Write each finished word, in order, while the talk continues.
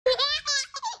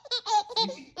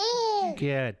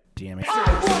God damn it. I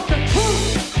want the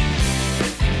truth.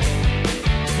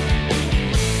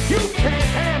 You can't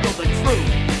handle the truth.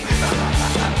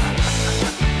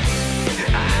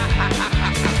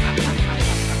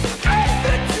 Face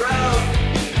the truth.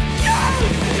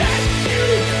 You'll set you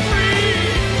free.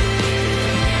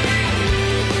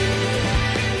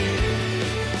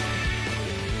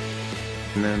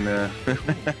 And then,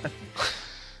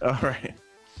 all right.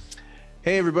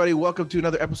 Hey, everybody. Welcome to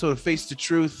another episode of Face the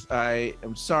Truth. I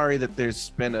am sorry that there's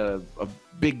been a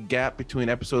big gap between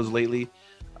episodes lately.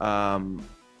 I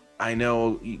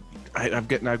know I've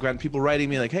gotten people writing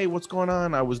me like, hey, what's going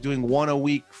on? I was doing one a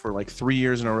week for like 3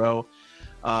 years in a row.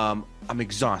 I'm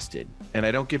exhausted and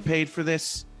I don't get paid for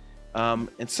this.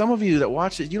 And some of you that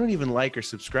watch it, you don't even like or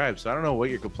subscribe. So I don't know what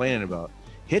you're complaining about.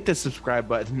 Hit the subscribe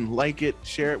button, like it,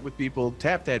 share it with people,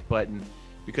 tap that button,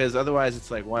 because otherwise it's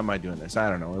like, why am I doing this? I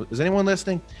don't know. Is anyone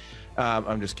listening?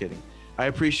 I'm just kidding. I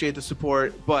appreciate the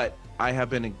support, but I have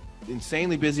been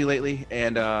insanely busy lately.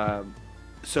 And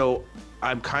so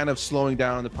I'm kind of slowing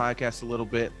down the podcast a little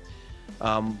bit.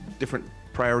 Different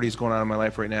priorities going on in my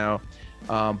life right now.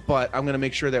 But I'm going to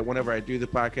make sure that whenever I do the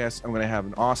podcast, I'm going to have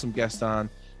an awesome guest on,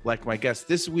 like my guest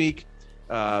this week,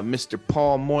 Mr.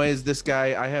 Paul Moyse. This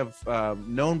guy, I have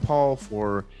known Paul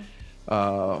for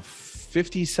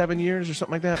 57 years or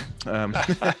something like that.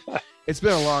 It's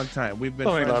been a long time. We've been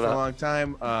friends for a long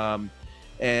time.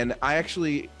 And I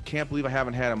actually can't believe I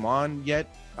haven't had him on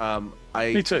yet.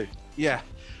 Me too. Yeah.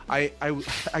 I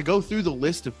go through the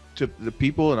list of the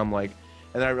people and I'm like,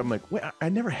 wait, I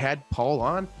never had Paul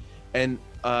on. And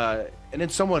then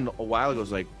someone a while ago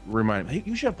was like, remind me, hey,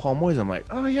 you should have Paul Moyse. I'm like,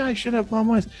 oh yeah, I should have Paul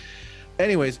Moyse.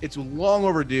 Anyways, it's long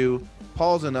overdue.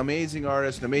 Paul's an amazing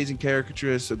artist, an amazing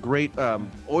caricaturist, a great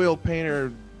oil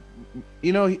painter.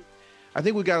 You know, I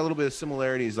think we got a little bit of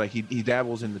similarities. Like he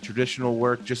dabbles in the traditional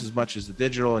work just as much as the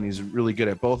digital, and he's really good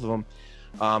at both of them.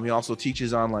 He also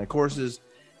teaches online courses.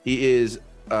 He is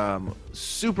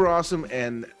super awesome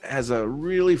and has a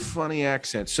really funny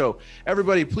accent. So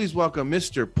everybody, please welcome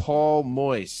Mr. Paul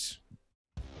Moyse.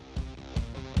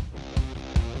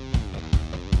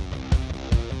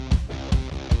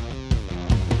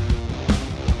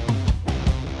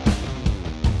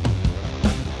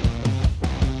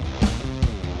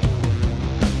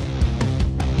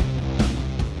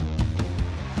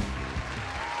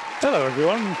 Hello,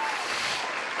 everyone.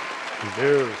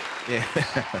 Hello. Yeah.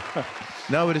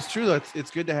 No, but it's true though.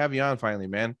 It's good to have you on finally,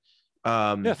 man.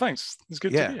 Yeah, thanks. It's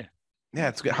good to be here. Yeah,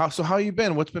 it's good. How you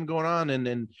been? What's been going on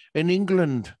in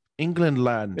England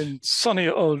land? In sunny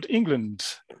old England.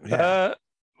 Yeah.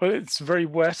 Well, it's very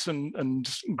wet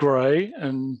and grey,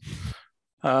 and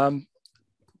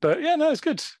but yeah, no, it's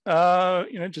good.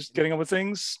 Just getting on with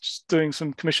things, just doing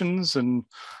some commissions, and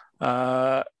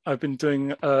I've been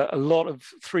doing a lot of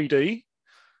 3D.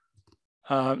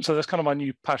 So that's kind of my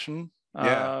new passion.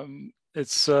 Yeah.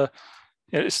 It's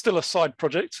still a side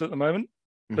project at the moment,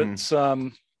 but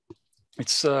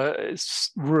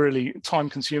it's really time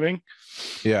consuming.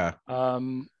 Yeah.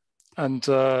 I've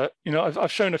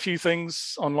shown a few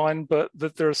things online, but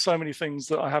there are so many things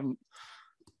that I haven't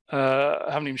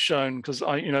even shown because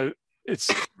it's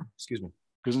excuse me.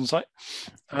 Good insight.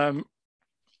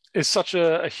 It's such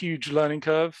a huge learning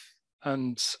curve,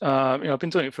 and I've been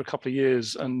doing it for a couple of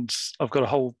years, and I've got a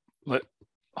whole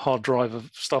hard drive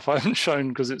of stuff I haven't shown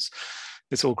because it's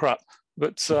all crap.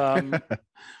 But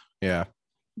yeah.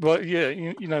 But yeah,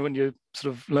 when you're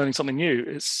sort of learning something new,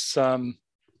 it's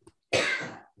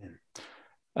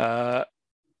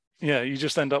you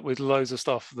just end up with loads of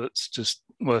stuff that's just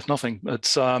worth nothing.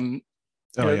 It's there's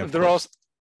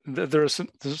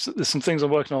some things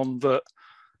I'm working on that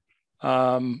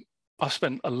I've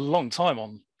spent a long time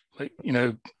on.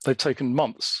 They've taken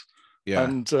months. Yeah.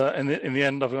 And in the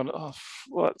end, I've gone, I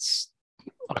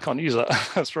can't use that.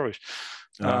 That's rubbish.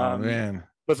 Oh man.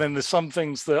 But then there's some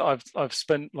things that I've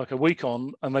spent like a week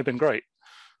on, and they've been great.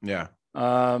 Yeah.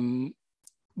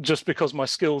 Just because my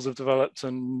skills have developed,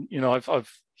 and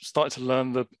I've started to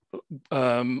learn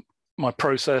my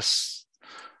process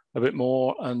a bit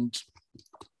more. And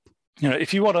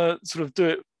if you want to sort of do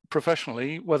it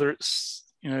professionally, whether it's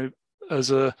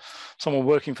as someone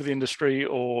working for the industry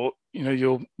or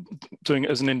you're doing it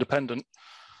as an independent,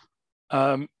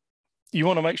 you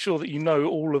want to make sure that you know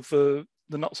all of the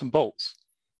nuts and bolts.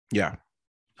 Yeah.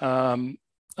 And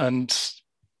doing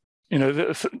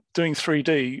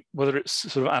 3D, whether it's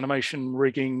sort of animation,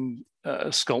 rigging,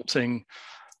 sculpting,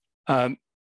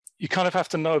 you kind of have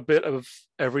to know a bit of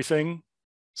everything.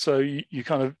 So you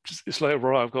kind of it's like,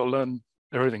 right, I've got to learn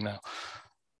everything now.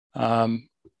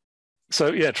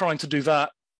 So yeah, trying to do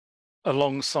that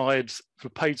alongside the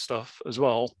paid stuff as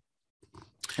well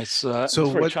It's So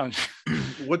very challenging.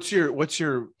 what's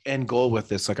your end goal with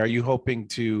this? Like, are you hoping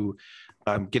to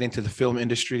get into the film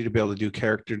industry to be able to do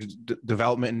character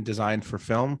development and design for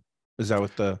film? Is that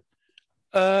what the?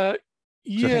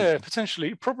 Yeah,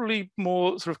 potentially, probably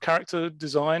more sort of character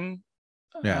design,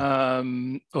 Yeah.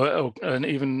 and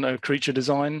even creature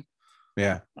design.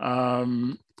 Yeah.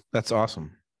 That's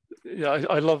awesome. Yeah,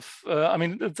 I love. I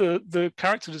mean, the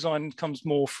character design comes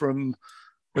more from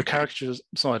the caricature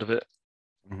side of it.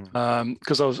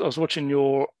 Because I was watching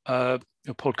your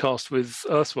podcast with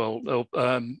Earthwell,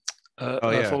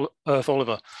 Earth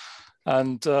Oliver,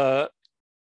 and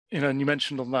and you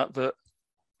mentioned on that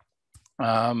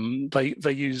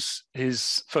they use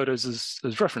his photos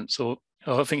as reference, or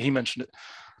I think he mentioned it.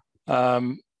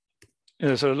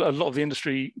 So a lot of the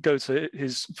industry go to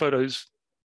his photos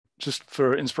just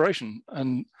for inspiration,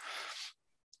 and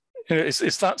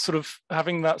it's that sort of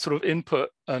having that sort of input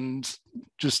and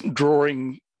just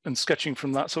drawing and sketching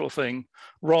from that sort of thing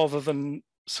rather than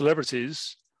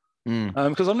celebrities.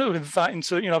 Because I'm not that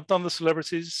into, I've done the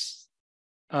celebrities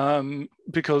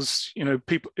because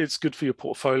people, it's good for your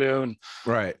portfolio, and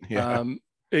right, yeah,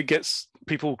 it gets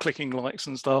people clicking likes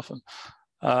and stuff, and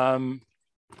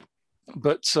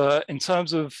but in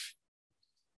terms of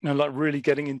like really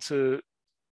getting into,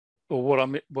 or what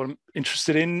I'm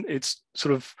interested in, it's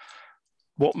sort of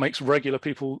what makes regular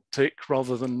people tick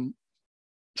rather than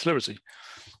celebrity.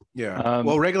 Yeah.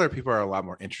 Well, regular people are a lot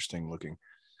more interesting looking,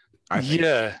 I think.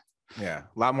 Yeah,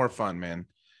 a lot more fun, man.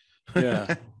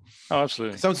 Yeah. Oh,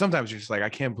 absolutely. Sometimes you're just like, I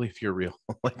can't believe you're real.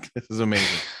 Like, this is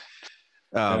amazing.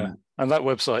 And that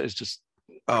website is just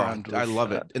I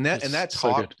love it. And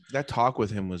that talk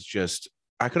with him was just,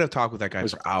 I could have talked with that guy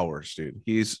for hours, dude.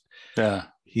 I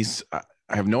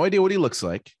have no idea what he looks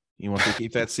like. You want to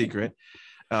keep that secret.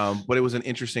 But it was an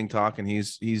interesting talk, and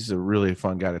he's a really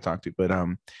fun guy to talk to, but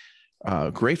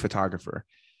great photographer.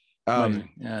 One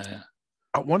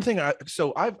thing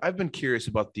I've been curious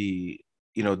about the,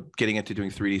 getting into doing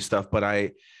 3D stuff,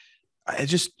 but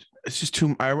it's just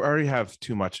too, I already have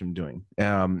too much I'm doing.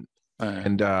 And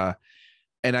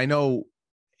I know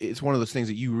it's one of those things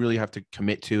that you really have to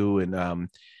commit to. And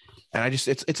I just,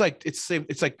 it's like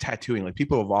tattooing. Like,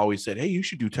 people have always said, hey, you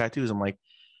should do tattoos. I'm like,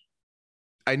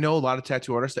 I know a lot of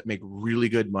tattoo artists that make really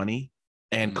good money.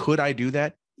 And could I do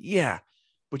that? Yeah.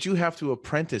 But you have to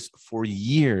apprentice for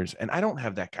years. And I don't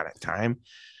have that kind of time,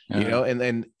 and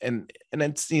then,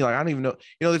 like, I don't even know,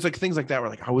 there's like things like that where,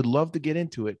 like, I would love to get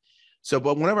into it. So,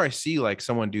 but whenever I see like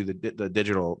someone do the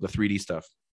digital, the 3D stuff,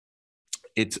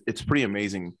 it's pretty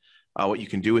amazing what you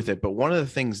can do with it. But one of the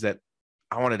things that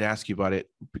I wanted to ask you about it,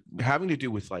 having to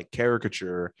do with like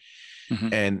caricature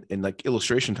and like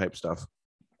illustration type stuff,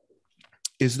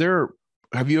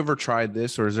 have you ever tried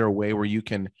this, or is there a way where you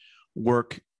can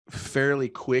work fairly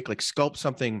quick, like sculpt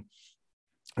something?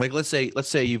 Like, let's say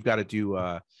you've got to do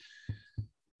I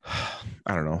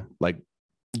don't know, like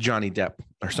Johnny Depp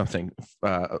or something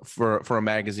for a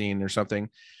magazine or something,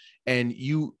 and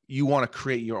you want to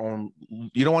create your own,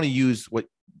 you don't want to use what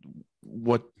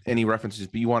any references,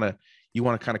 but you want to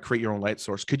kind of create your own light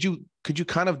source. Could you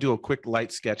kind of do a quick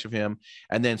light sketch of him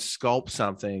and then sculpt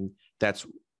something that's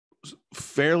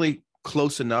fairly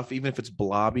close enough, even if it's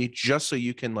blobby, just so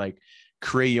you can like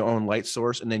create your own light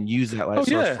source and then use that light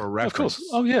source for reference? Of course.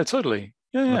 Oh yeah, totally.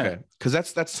 Yeah. Okay. Because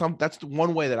that's the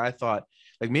one way that I thought,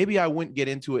 like, maybe I wouldn't get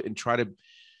into it and try to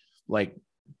like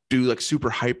do like super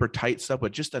hyper tight stuff,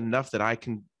 but just enough that I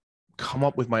can come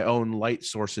up with my own light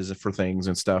sources for things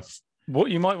and stuff. What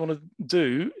you might want to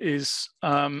do is,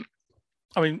 Blender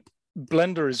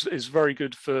is very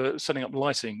good for setting up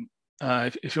lighting.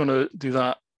 If you want to do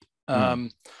that,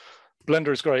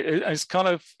 Blender is great. It's kind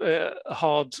of a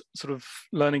hard sort of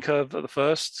learning curve at the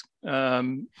first,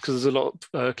 because there's a lot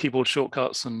of keyboard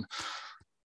shortcuts, and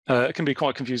it can be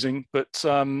quite confusing. But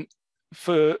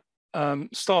for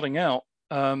starting out,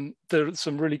 there are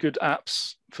some really good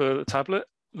apps for the tablet.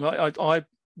 Like I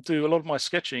do a lot of my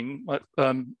sketching, like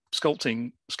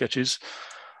sculpting sketches,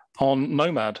 on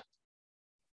Nomad.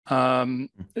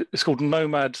 It's called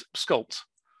Nomad Sculpt.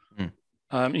 You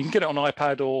can get it on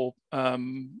iPad or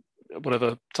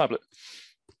whatever tablet,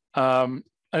 and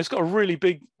it's got a really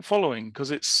big following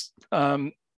because it's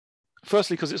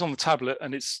firstly because it's on the tablet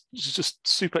and it's just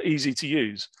super easy to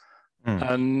use,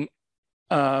 and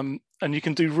you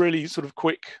can do really sort of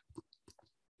quick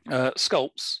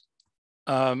sculpts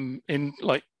in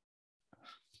like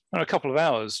a couple of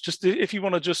hours. Just if you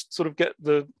want to just sort of get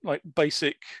the like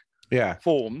basic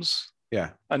forms. Yeah,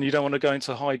 and you don't want to go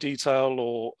into high detail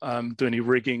or do any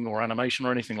rigging or animation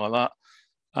or anything like that.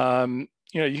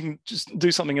 You can just do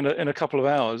something in a couple of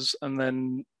hours, and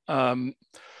then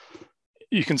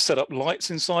you can set up lights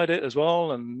inside it as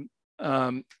well, and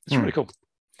it's really cool.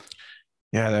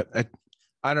 Yeah,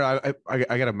 I don't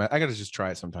know. I gotta just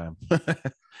try it sometime.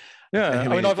 Yeah, I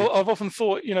mean, I've often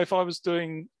thought, if I was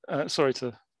doing, sorry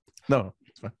to, no,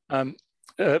 it's fine.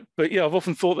 But yeah, I've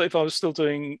often thought that if I was still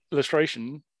doing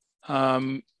illustration,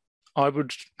 I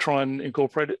would try and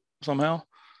incorporate it somehow.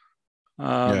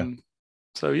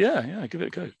 So yeah, give it a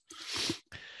go.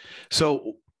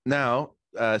 So now,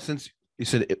 since you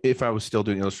said if I was still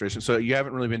doing illustration, so you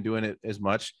haven't really been doing it as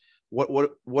much.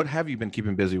 What have you been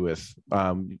keeping busy with?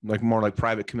 Like more like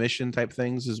private commission type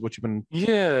things is what you've been.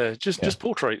 Yeah, just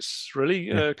portraits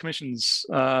really. Commissions,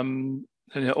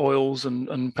 oils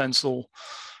and pencil,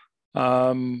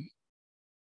 and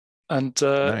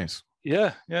nice.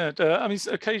 Yeah. I mean,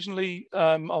 occasionally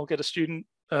I'll get a student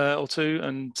or two,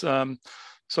 and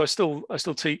so I still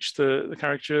teach the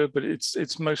caricature, but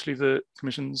it's mostly the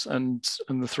commissions and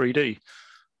the 3D.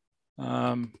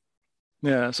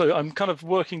 Yeah, so I'm kind of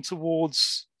working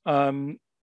towards sort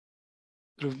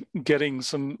of getting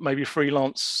some maybe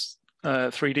freelance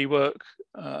 3D work.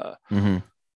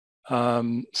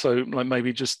 So like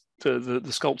maybe just the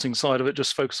sculpting side of it,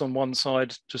 just focus on one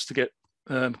side just to get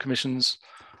commissions,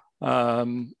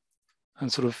 and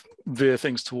sort of veer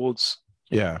things towards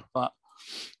that.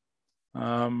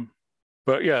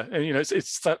 But yeah, and,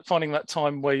 it's that finding that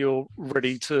time where you're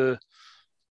ready to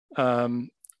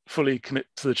fully commit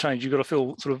to the change. You've got to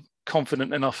feel sort of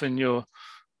confident enough in your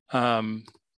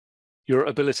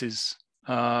abilities.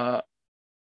 I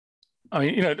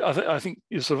mean, I think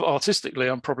sort of artistically,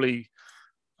 I'm probably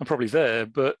there,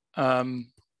 but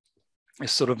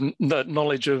it's sort of that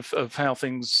knowledge of how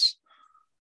things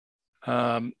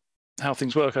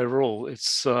work overall.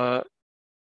 It's I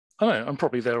don't know. I'm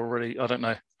probably there already. I don't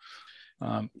know.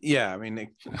 Yeah, I mean,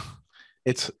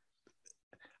 it's.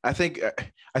 I think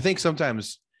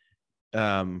sometimes,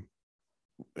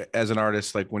 as an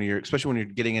artist, like especially when you're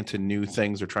getting into new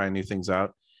things or trying new things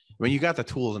out, I mean, you got the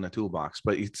tools in the toolbox,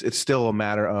 but it's still a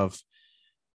matter of,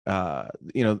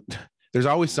 there's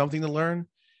always something to learn,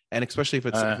 and especially if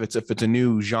it's a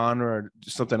new genre or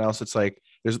something else, it's like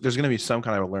there's going to be some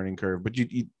kind of a learning curve. But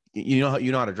you know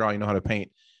how to draw, you know how to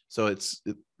paint, so it's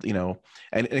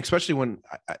and especially when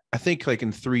I think like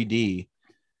in 3D,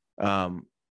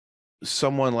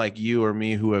 someone like you or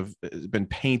me who have been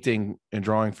painting and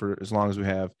drawing for as long as we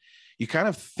have, you kind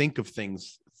of think of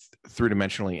things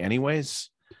three-dimensionally anyways.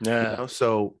 Yeah.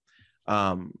 So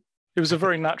it was a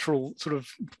very natural sort of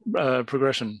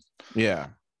progression. Yeah.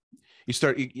 You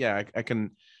start. Yeah, I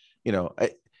can.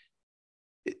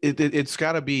 It's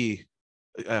got to be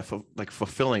like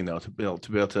fulfilling though to be able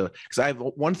to. Because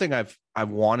one thing I've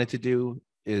wanted to do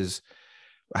is.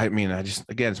 I mean,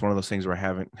 again, it's one of those things where I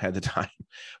haven't had the time,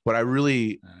 but I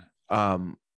really,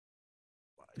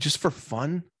 just for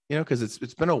fun, because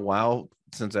it's been a while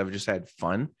since I've just had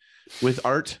fun with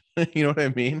art. You know what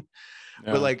I mean?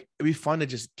 Yeah. But like, it'd be fun to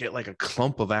just get like a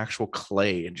clump of actual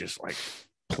clay and just like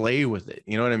play with it.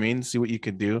 You know what I mean? See what you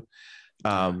could do.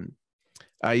 I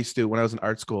used to, when I was in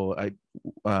art school, I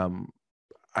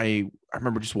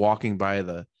remember just walking by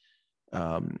the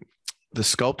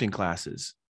sculpting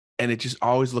classes. And it just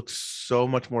always looked so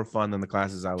much more fun than the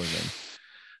classes I was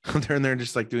in. They're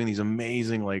just like doing these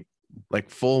amazing, like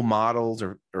full models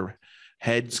or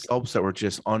head sculpts that were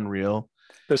just unreal.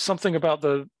 There's something about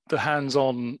the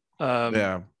hands-on,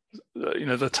 the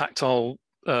tactile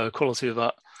quality of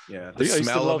that. Yeah, the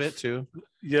smell of it too.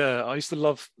 Yeah, I used to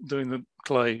love doing the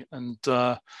clay, and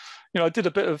I did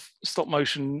a bit of stop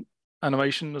motion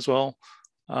animation as well,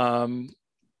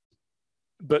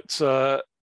 but.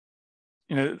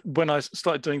 When I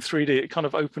started doing 3D, it kind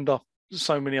of opened up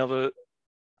so many other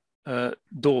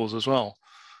doors as well.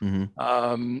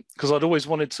 Because I'd always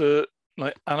wanted to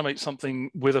like animate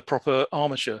something with a proper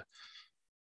armature,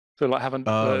 so like having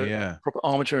proper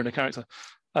armature in a character.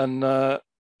 And I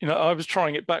was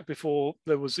trying it back before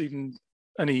there was even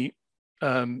any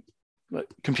like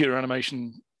computer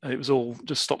animation. It was all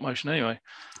just stop motion anyway.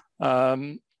 For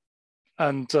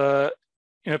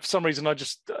some reason,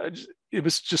 it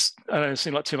was just, I don't know, it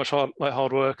seemed like too much hard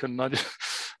work, and I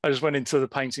just went into the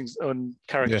paintings and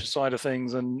caricature side of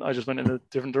things, and I just went in a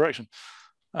different direction.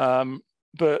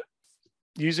 But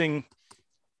using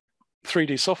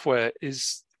 3D software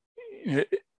is,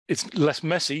 it's less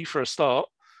messy for a start.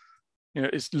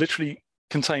 It's literally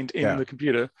contained in the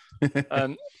computer,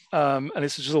 and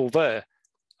it's just all there,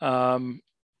 and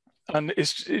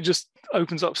it just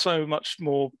opens up so much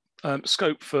more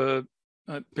scope for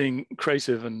being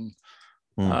creative and.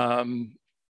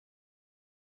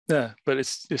 But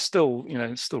it's still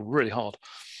it's still really hard.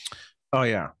 Oh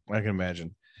yeah, I can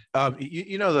imagine.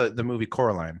 You know the movie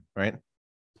Coraline, right?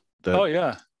 Oh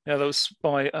yeah, that was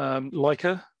by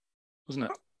Leica, wasn't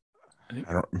it?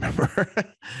 I don't remember.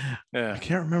 Yeah, I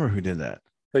can't remember who did that.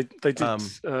 they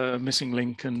did Missing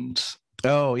Link and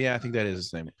Oh yeah, I think that is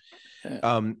his name.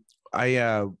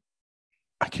 yeah.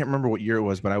 I can't remember what year it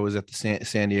was, but I was at the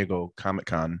San Diego Comic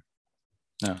Con,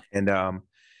 and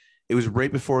it was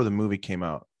right before the movie came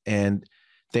out, and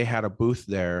they had a booth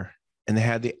there, and they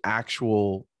had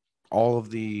all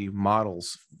of the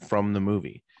models from the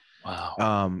movie.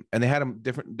 Wow. And they had them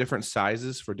different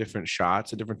sizes for different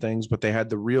shots and different things, but they had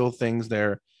the real things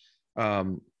there,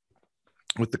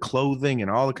 with the clothing and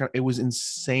all the it was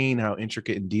insane how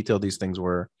intricate and detailed these things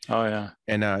were. Oh yeah.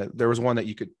 And there was one that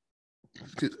you could,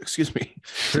 excuse me,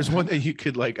 there's one that you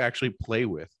could like actually play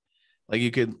with, like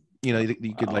you could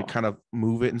like kind of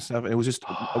move it and stuff. And it was just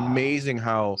amazing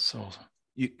how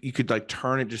you could like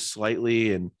turn it just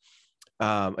slightly, and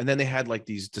then they had like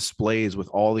these displays with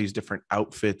all these different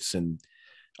outfits and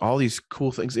all these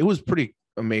cool things. It was pretty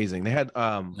amazing. They had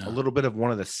a little bit of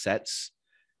one of the sets,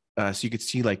 so you could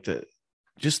see like it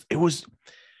was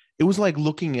like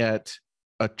looking at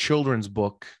a children's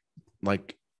book,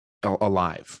 like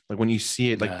alive. Like when you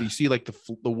see it, like you see like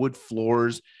the wood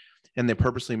floors, and they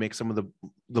purposely make some of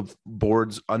the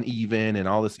boards uneven and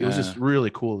all this. It was just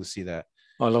really cool to see that.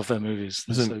 I love their movies.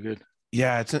 They're so good.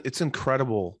 Yeah, it's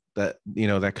incredible that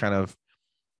that kind of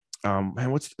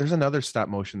man. There's another stop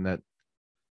motion that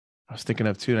I was thinking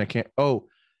of too, and I can't.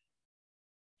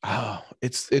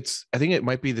 It's I think it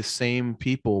might be the same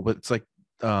people, but it's like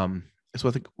it's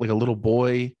with like a little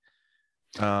boy.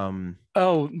 Yes,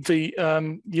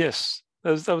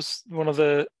 that was one of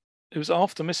the. It was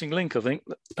after Missing Link, I think.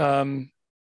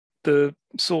 The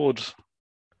sword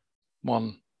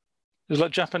one. It was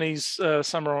like Japanese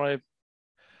samurai.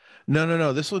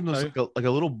 No. This one was like a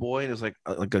little boy. And it was like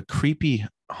a creepy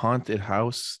haunted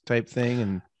house type thing.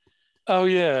 And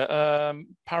Paranorman.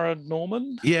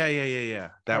 Yeah.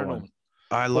 That one.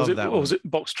 I love that one. Or was it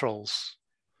Box Trolls?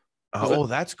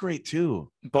 That's great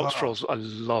too. Box Trolls, I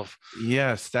love.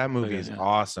 Yes, that movie is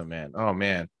awesome, man. Oh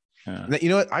man. Yeah. You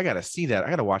know what? I gotta see that. I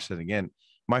gotta watch that again.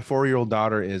 My 4-year-old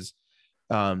daughter is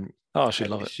she'd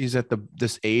love it. She's at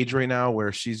this age right now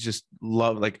where she's just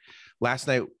like last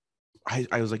night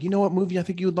I was like, you know what movie I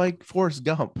think you would like? Forrest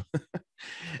Gump.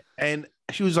 And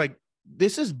she was like,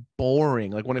 this is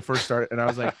boring. Like when it first started. And I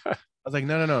was like,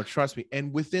 no, trust me.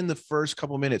 And within the first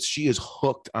couple of minutes, she is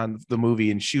hooked on the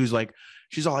movie. And she's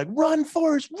all like, run,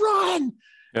 Forrest, run.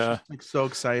 Yeah. She's like so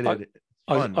excited.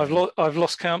 I've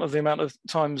lost count of the amount of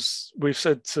times we've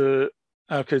said to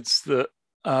our kids that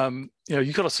you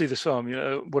got to see this film,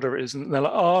 whatever it is, and they're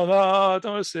like, oh no, I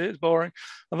don't want to see it, it's boring,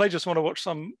 and they just want to watch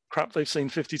some crap they've seen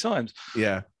 50 times.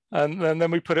 Yeah, and then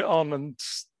we put it on, and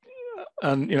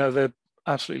they're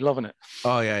absolutely loving it.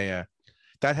 Oh yeah,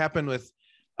 that happened with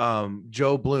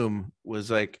Joe Bloom. Was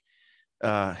like,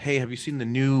 hey, have you seen the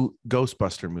new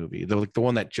Ghostbuster movie? The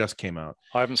one that just came out.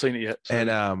 I haven't seen it yet. So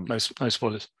and no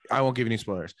spoilers. I won't give you any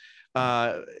spoilers.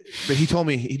 But he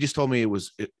just told me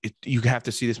you have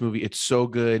to see this movie. It's so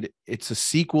good. It's a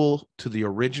sequel to the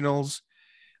originals,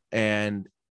 and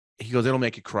he goes, it'll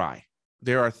make you cry.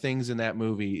 There are things in that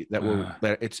movie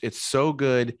that it's so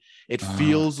good. It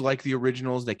feels like the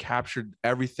originals. They captured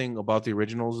everything about the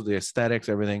originals, the aesthetics,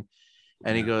 everything.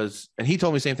 And he goes, and he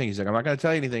told me the same thing. He's like, I'm not going to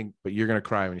tell you anything, but you're going to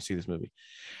cry when you see this movie.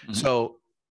 Mm-hmm. So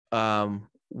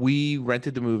we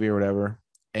rented the movie or whatever,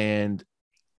 and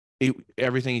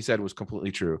everything he said was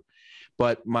completely true.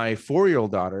 But my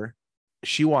 4-year-old daughter,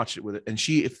 she watched it with it, and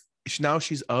now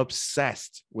she's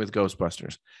obsessed with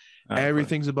Ghostbusters.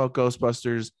 Everything's about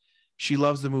Ghostbusters. She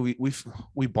loves the movie.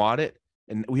 We bought it,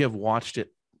 and we have watched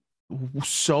it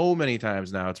so many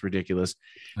times now. It's ridiculous.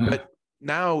 But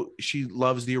now she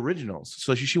loves the originals.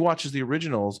 So she watches the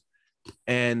originals,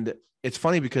 and it's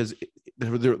funny because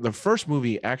the first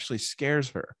movie actually scares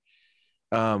her.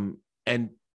 And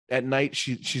at night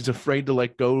she's afraid to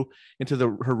like go into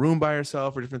her room by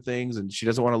herself or different things, and she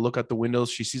doesn't want to look out the windows.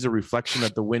 She sees a reflection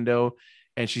at the window,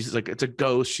 and she's like, it's a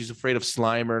ghost. She's afraid of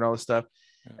Slimer and all this stuff.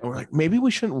 And we're like, maybe we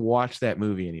shouldn't watch that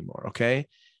movie anymore, okay?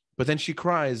 But then she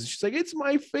cries. She's like, it's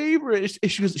my favorite.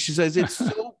 She says, it's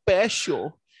so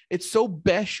special. It's so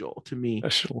special to me.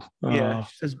 Special. Yeah,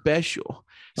 she says special.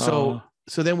 So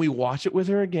then we watch it with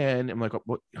her again. I'm like,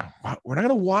 we're not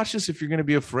gonna watch this if you're gonna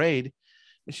be afraid.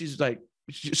 And she's like,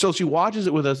 so she watches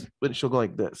it with us, but she'll go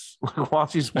like this while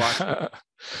she's watching.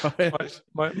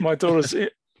 my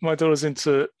daughter's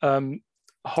into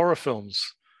horror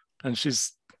films, and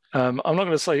she's. I'm not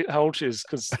going to say how old she is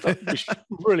because we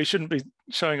really shouldn't be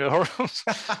showing her horror films.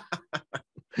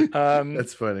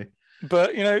 That's funny.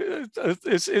 but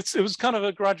it was kind of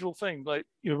a gradual thing. Like,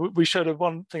 we showed her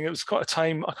one thing. It was quite a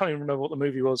tame. I can't even remember what the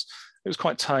movie was. It was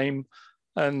quite tame,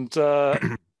 and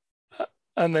then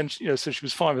so she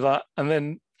was fine with that. And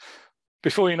then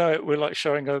before you know it, we're like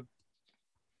showing her,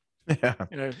 Yeah.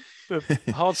 the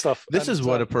hard stuff. This is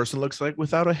what a person looks like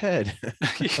without a head.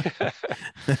 Yeah.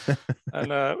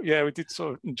 And we did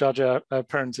sort of judge our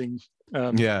parenting.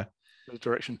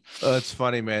 Direction. It's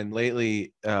funny, man.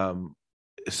 Lately,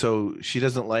 so she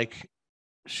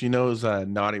knows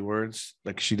naughty words,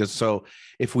 like she does. So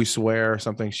if we swear or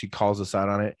something, she calls us out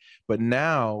on it. But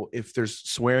now if there's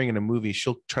swearing in a movie,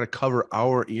 she'll try to cover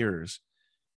our ears,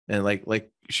 and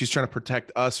like she's trying to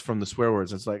protect us from the swear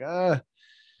words. It's like, I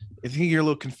think you're a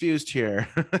little confused here.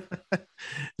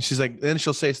 She's like, then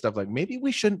she'll say stuff like, maybe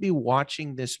we shouldn't be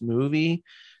watching this movie.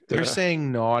 They're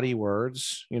saying naughty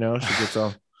words, She gets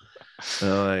all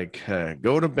like,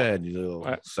 go to bed, you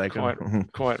little psycho.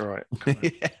 Quite right.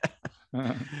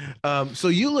 Yeah. So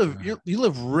you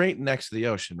live right next to the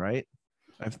ocean, right?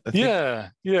 I think... Yeah.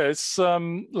 It's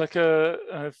like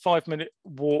a 5-minute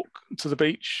walk to the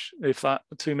beach, if that,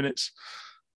 2 minutes.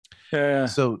 Yeah.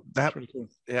 So that's really cool.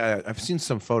 Yeah, I've seen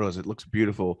some photos. It looks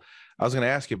beautiful. I was going to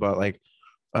ask you about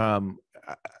I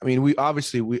mean,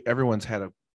 everyone's had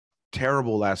a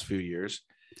terrible last few years,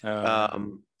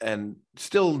 and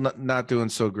still not doing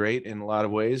so great in a lot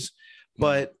of ways,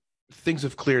 but things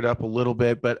have cleared up a little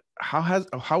bit. But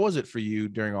how was it for you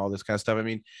during all this kind of stuff? I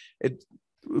mean, it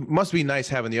must be nice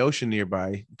having the ocean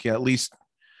nearby. You can at least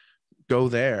go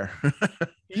there.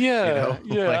 Yeah.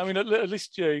 I mean, at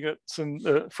least you got some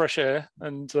fresh air,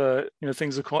 and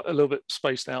things are quite a little bit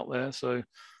spaced out there, so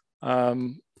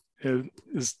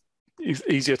it's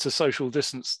easier to social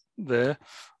distance there.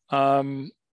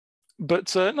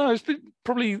 But no, it's been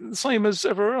probably the same as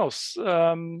everywhere else.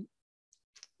 I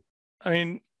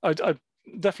mean, I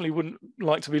definitely wouldn't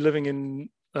like to be living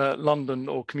in London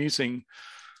or commuting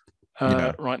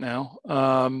right now.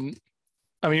 I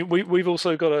mean, we've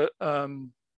also got to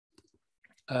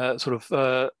sort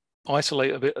of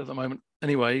isolate a bit at the moment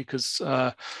anyway, because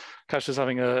Cash is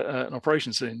having an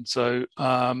operation soon. So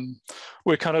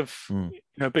we're kind of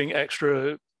being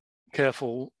extra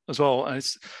careful as well. And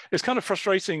it's kind of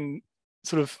frustrating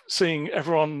sort of seeing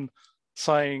everyone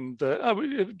saying that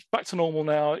we're back to normal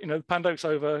now, the pandemic's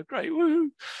over, great, woo.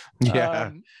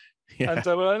 And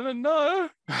no,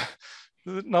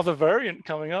 there's another variant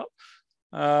coming up.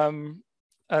 So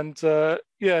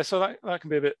that can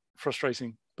be a bit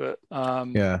frustrating, but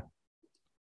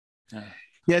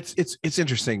it's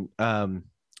interesting.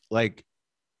 Like,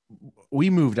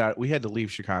 we moved out, we had to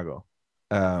leave Chicago.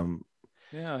 I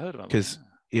heard about because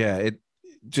it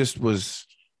just was.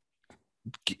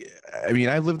 I mean,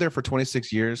 I lived there for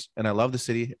 26 years and I love the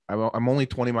city. I'm only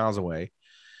 20 miles away.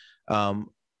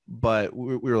 But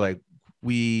we were like,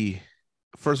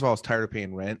 first of all, I was tired of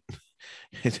paying rent.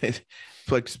 It's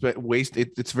like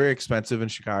it's very expensive in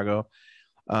Chicago.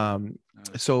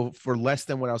 So for less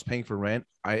than what I was paying for rent,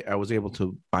 I was able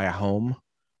to buy a home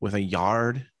with a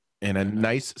yard in a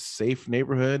nice, safe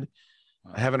neighborhood.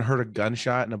 I haven't heard a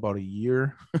gunshot in about a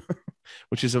year,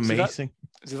 which is amazing.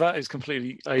 So that is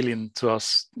completely alien to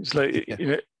us. It's like,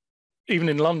 even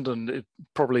in London, it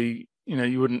probably,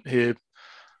 you wouldn't hear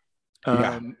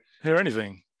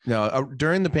anything. No,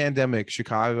 during the pandemic,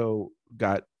 Chicago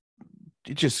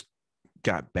just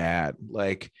got bad.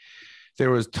 Like,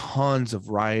 there was tons of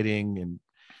rioting,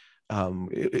 and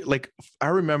I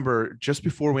remember just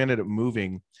before we ended up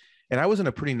moving, and I was in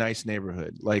a pretty nice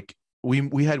neighborhood. Like,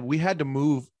 we had to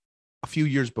move a few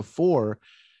years before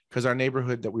because our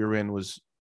neighborhood that we were in was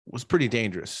pretty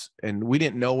dangerous, and we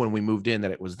didn't know when we moved in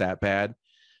that it was that bad.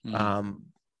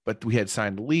 But we had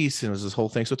signed a lease, and it was this whole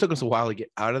thing. So it took us a while to get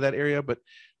out of that area. But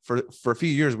for a few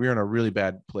years, we were in a really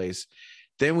bad place.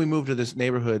 Then we moved to this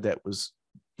neighborhood that was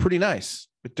pretty nice.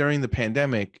 But during the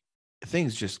pandemic,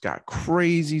 things just got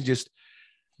crazy. Just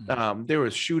there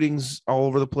was shootings all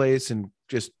over the place, and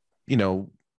just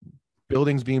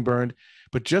buildings being burned.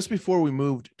 But just before we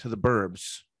moved to the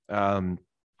burbs out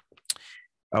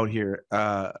here,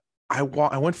 I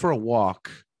went for a walk,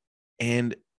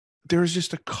 and there was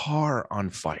just a car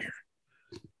on fire,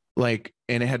 and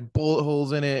it had bullet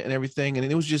holes in it and everything, and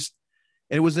it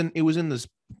was in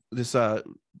this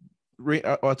right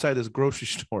outside this grocery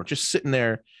store, just sitting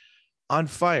there on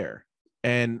fire.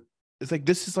 And it's like,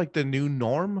 this is like the new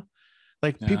norm.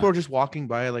 Like, people are just walking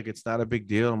by like it's not a big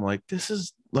deal. I'm like, this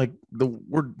is like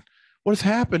what is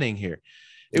happening here?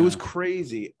 It was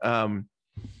crazy. And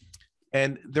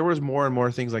there was more and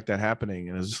more things like that happening.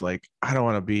 And it was just like, I don't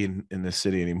want to be in this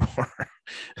city anymore.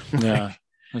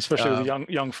 especially with a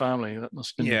young family. That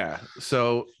must have been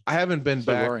So I haven't been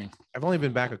back. worrying. I've only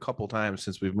been back a couple times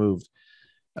since we've moved,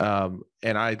 and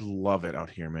I love it out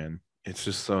here, man. It's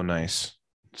just so nice.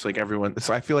 It's like everyone.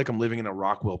 So I feel like I'm living in a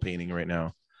Rockwell painting right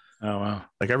now. Oh wow!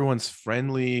 Like everyone's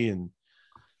friendly, and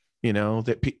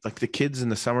like the kids in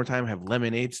the summertime have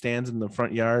lemonade stands in the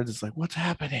front yards. It's like, what's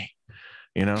happening?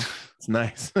 It's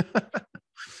nice.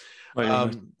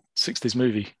 Like 60s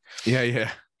movie.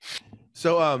 Yeah.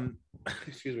 So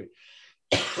excuse me.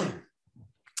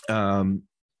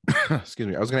 Excuse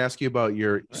me. I was going to ask you about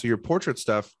your portrait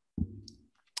stuff.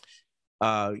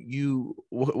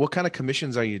 What kind of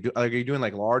commissions are you doing? Like, are you doing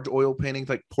like large oil paintings,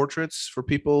 like portraits for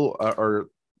people, or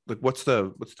like what's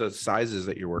the sizes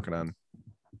that you're working on?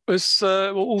 It's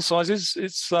all sizes.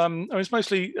 It's it's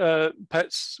mostly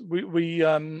pets.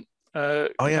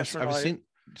 Yes, I've seen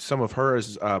some of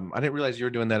hers. I didn't realize you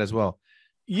were doing that as well.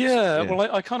 Yeah. Well,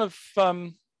 I kind of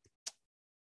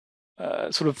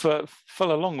sort of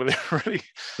fell along with it, really.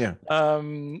 Yeah.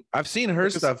 I've seen her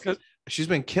stuff. She's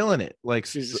been killing it. Like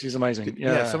she's amazing.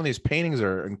 Yeah. Some of these paintings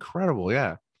are incredible.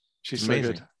 Yeah. She's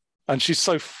amazing. So good. And she's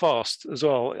so fast as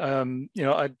well.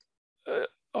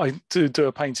 I do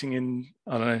a painting in,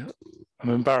 I don't know, I'm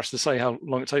embarrassed to say how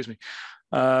long it takes me.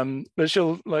 But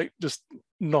she'll like just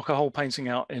knock a whole painting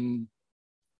out in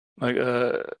like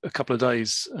a couple of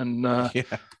days. And That's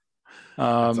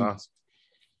awesome.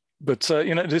 But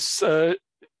this and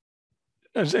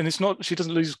it's not, she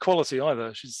doesn't lose quality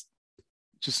either. She's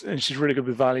really good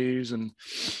with values, and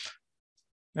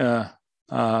you're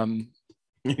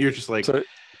just like, so,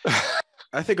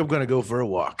 I think I'm gonna go for a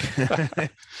walk.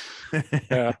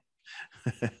 Yeah.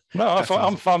 No,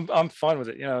 I'm fine with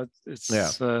it. It's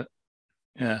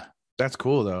That's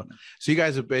cool though. So you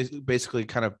guys have basically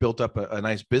kind of built up a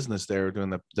nice business there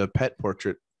doing the pet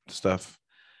portrait stuff.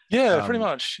 Yeah, pretty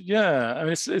much. Yeah, I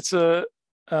mean it's a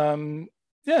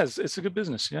it's a good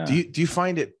business. Yeah. Do you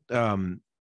find it?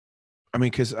 I mean,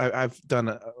 because I've done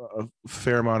a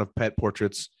fair amount of pet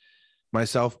portraits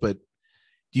myself, but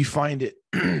do you find it?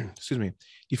 Excuse me. Do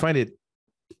you find it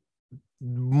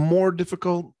more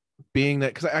difficult being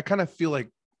that? Because I kind of feel like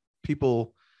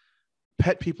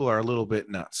pet people are a little bit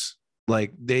nuts.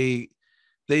 Like they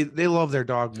love their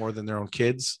dog more than their own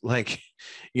kids. Like,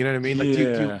 you know what I mean? Like,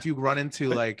 do you run into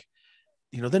like,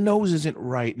 the nose isn't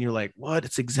right, and you're like, what?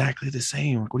 It's exactly the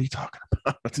same. Like, what are you talking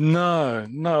about? No,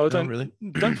 I don't really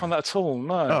don't find that at all.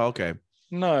 No. Oh, okay.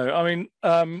 No, I mean,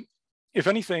 if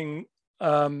anything,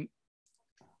 compared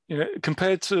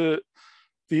to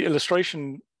the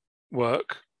illustration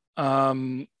work,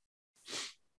 the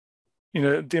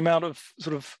amount of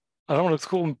sort of, I don't want to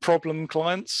call them problem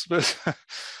clients, but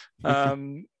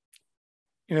the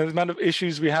amount of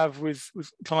issues we have with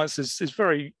clients is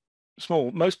very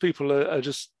small. Most people are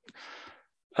just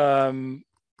so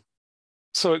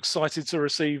excited to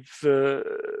receive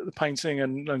the painting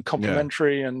and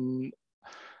complimentary and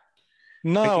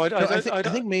I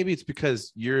think maybe it's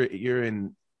because you're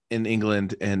in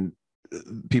England and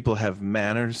people have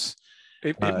manners.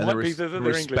 It might be that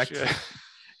they're English. Yeah.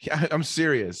 Yeah, I'm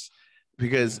serious,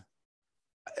 because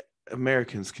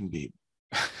Americans can be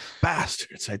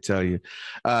bastards, I tell you.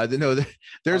 There's no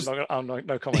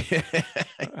comment.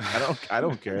 I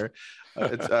don't care.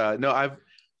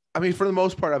 I mean, for the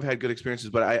most part, I've had good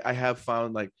experiences, but I have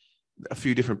found like a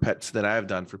few different pets that I've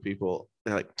done for people.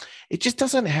 They're like, it just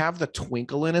doesn't have the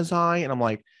twinkle in his eye, and I'm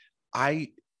like,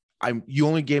 you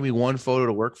only gave me one photo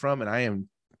to work from, and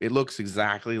it looks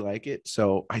exactly like it,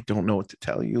 so I don't know what to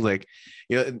tell you. Like,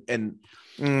 and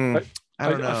I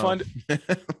don't know. I find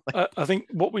I think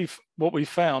what we've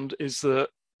found is that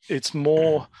it's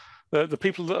more the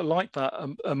people that are like that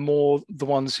are more the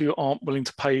ones who aren't willing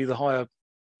to pay the higher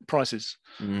prices.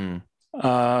 So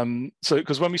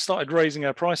because when we started raising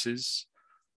our prices,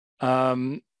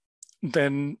 then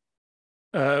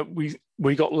we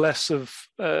got less of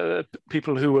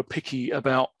people who were picky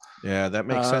about that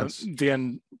makes sense, the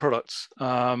end products,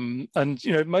 and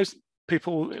most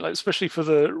people, like, especially for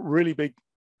the really big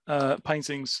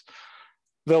paintings,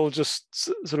 they'll just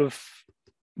sort of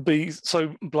be so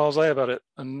blasé about it,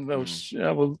 and they'll just,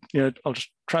 I'll just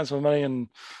transfer money and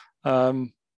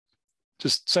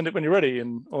just send it when you're ready,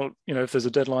 or if there's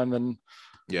a deadline, then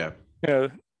they're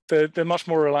much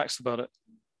more relaxed about it.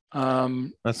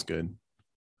 That's good.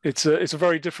 It's a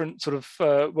very different sort of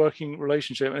working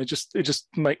relationship, and it just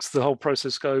makes the whole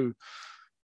process go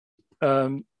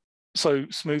so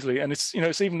smoothly. And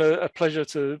it's even a pleasure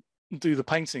to do the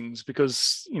paintings,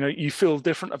 because you feel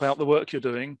different about the work you're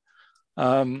doing.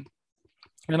 And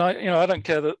I don't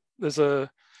care that there's a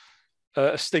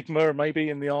stigma maybe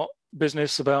in the art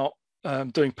business about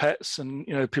doing pets, and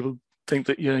people think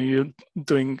that you're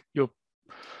doing your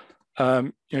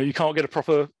you can't get a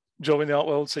proper job in the art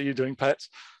world, so you're doing pets.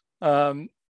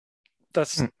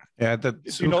 That's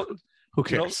that's do you not who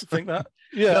do you not cares? think that?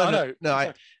 Yeah, No, I know.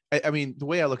 No, I mean, the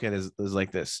way I look at it is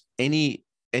like this: any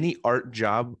art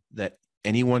job that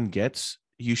anyone gets,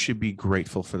 you should be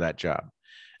grateful for that job.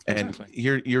 And Exactly.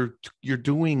 you're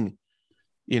doing,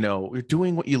 you're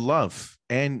doing what you love,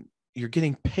 and you're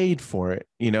getting paid for it.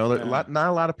 Not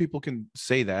a lot of people can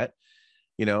say that,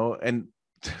 and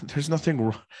there's nothing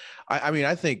wrong. I mean,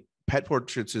 I think pet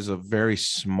portraits is a very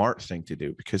smart thing to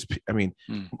do, because I mean,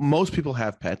 most people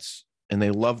have pets and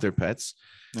they love their pets.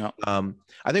 Yeah.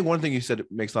 I think one thing you said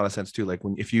makes a lot of sense too. Like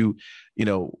if you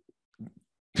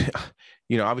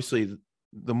obviously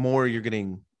the more you're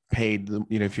getting paid,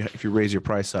 if you raise your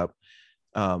price up,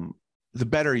 the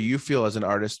better you feel as an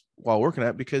artist while working at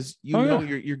it, because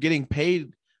you're getting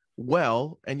paid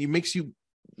well, and it makes you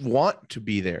want to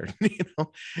be there.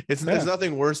 It's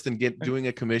nothing worse than doing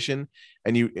a commission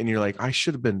and you're like, I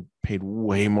should have been paid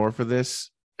way more for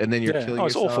this, and then you're killing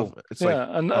it's yourself. awful. It's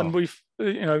and we've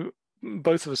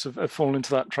both of us have fallen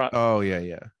into that trap. Oh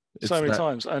yeah. So many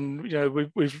times, and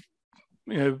we've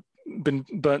been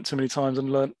burnt too many times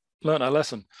and learned our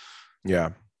lesson. Yeah,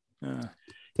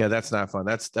 that's not fun.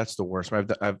 That's the worst.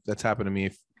 That's happened to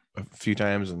me a few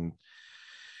times, and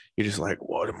you're just like,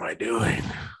 what am I doing?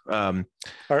 I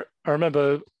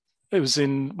remember it was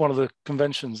in one of the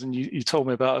conventions, and you told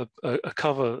me about a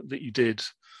cover that you did.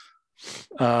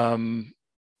 I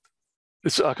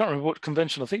can't remember what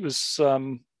convention. I think it was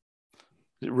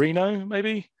Reno,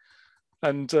 maybe.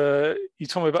 And you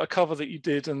told me about a cover that you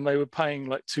did, and they were paying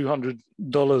like $200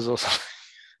 or something.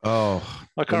 Oh,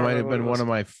 I can't it might have remember been one of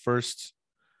my first,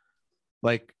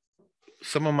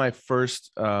 some of my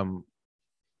first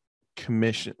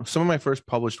commission, some of my first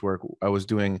published work. I was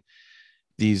doing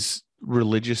these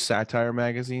religious satire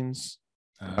magazines,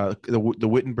 the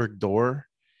Wittenberg Door.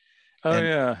 Oh,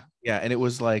 and, and it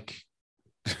was like,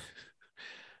 it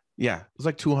was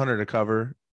like $200 a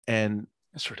cover, and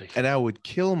that's ridiculous. And I would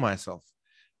kill myself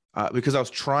because I was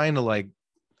trying to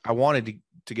I wanted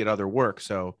to get other work,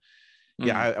 so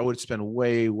I would spend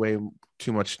way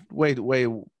too much, way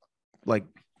like,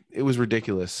 it was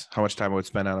ridiculous how much time I would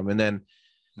spend on them. And then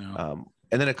and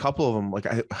then a couple of them,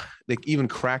 they even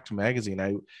Cracked magazine,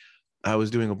 I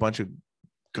was doing a bunch of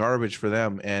garbage for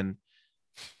them, and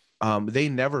they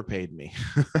never paid me.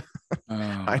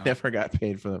 I never got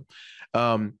paid for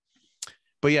them.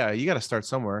 But yeah, you got to start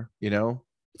somewhere,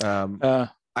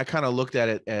 I kind of looked at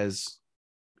it as,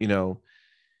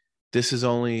 this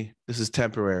is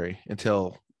temporary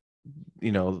until,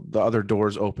 the other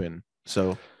doors open.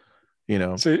 So,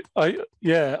 So I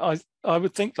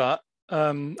would think that.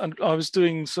 And I was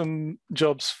doing some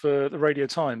jobs for the Radio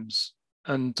Times,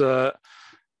 and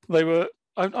they were,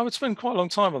 I would spend quite a long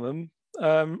time on them,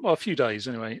 a few days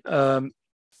anyway. And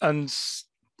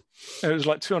it was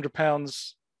like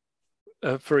 £200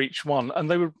 for each one, and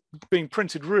they were being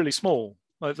printed really small.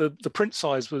 Like the print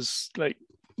size was like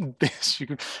this. You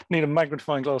could need a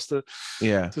magnifying glass to see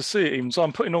it even. So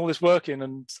I'm putting all this work in,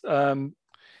 and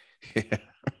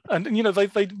and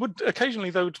they would occasionally,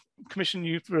 they would commission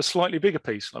you for a slightly bigger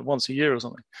piece, like once a year or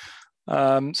something.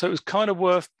 So it was kind of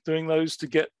worth doing those to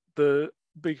get the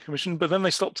big commission, but then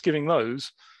they stopped giving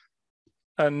those,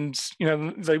 and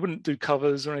they wouldn't do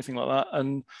covers or anything like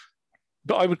that.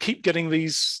 But I would keep getting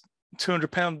these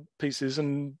 £200 pieces,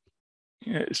 and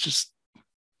it's just,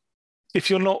 if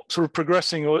you're not sort of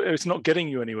progressing, or it's not getting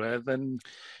you anywhere, then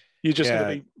you're just going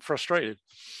to be frustrated.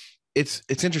 It's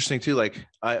interesting too. Like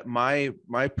my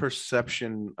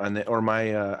perception on it, or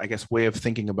my I guess way of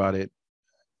thinking about it,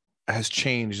 has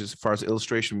changed as far as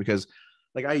illustration, because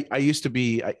I used to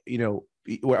be,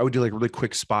 where I would do really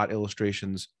quick spot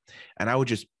illustrations, and I would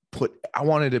just I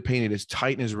wanted to paint it as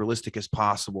tight and as realistic as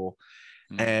possible.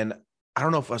 And I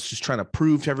don't know if I was just trying to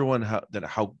prove to everyone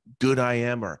how good I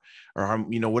am, or I'm,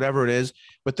 whatever it is.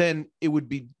 But then it would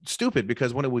be stupid,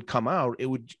 because when it would come out, it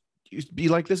would be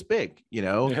like this big, and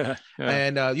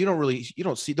you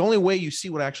don't see, the only way you see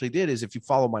what I actually did is if you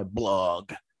follow my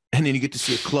blog, and then you get to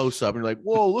see a close up, and you're like,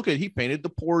 whoa, look he painted the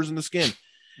pores in the skin.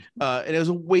 And it was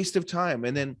a waste of time.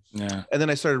 And then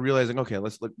I started realizing, okay,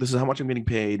 let's look, this is how much I'm getting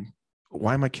paid.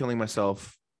 Why am I killing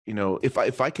myself?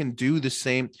 If I can do the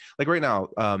same, like right now,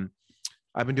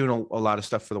 I've been doing a lot of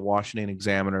stuff for the Washington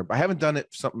Examiner, but I haven't done it.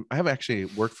 I haven't actually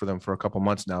worked for them for a couple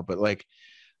months now, but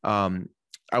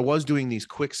I was doing these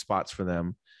quick spots for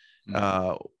them,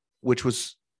 which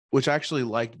I actually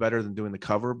liked better than doing the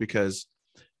cover, because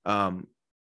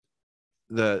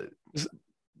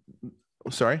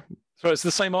sorry. So it's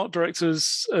the same art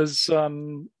directors as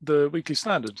the Weekly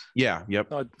Standard. Yeah.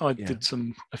 Yep. I did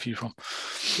a few from.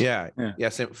 Yeah.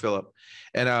 Same with Philip.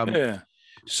 And Yeah.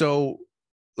 so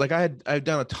like I've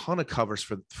done a ton of covers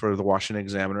for the Washington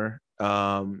Examiner.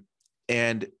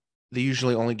 And they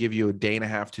usually only give you a day and a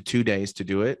half to 2 days to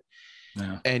do it.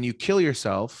 Yeah. And you kill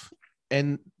yourself,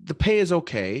 and the pay is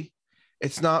okay.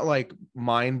 It's not like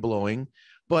mind blowing,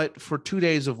 but for 2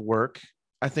 days of work,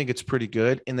 I think it's pretty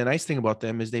good. And the nice thing about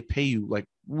them is they pay you like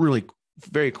really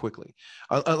very quickly.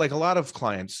 Like a lot of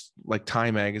clients, like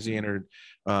Time Magazine or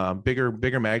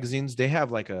bigger magazines, they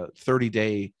have like a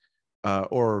 30-day,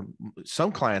 or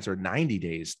some clients are 90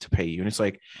 days to pay you. And it's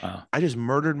like, wow, I just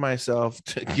murdered myself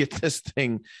to get this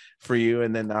thing for you,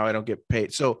 and then now I don't get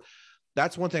paid. So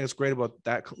that's one thing that's great about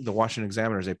that. The Washington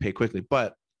Examiners, they pay quickly.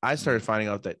 But I started finding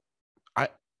out that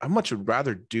I much would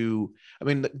rather do, I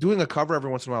mean, doing a cover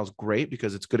every once in a while is great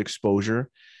because it's good exposure,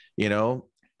 you know.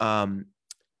 I'm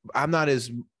not as,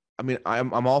 I mean,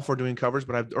 I'm all for doing covers,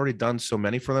 but I've already done so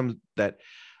many for them that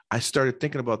I started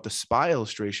thinking about the spy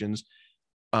illustrations.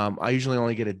 I usually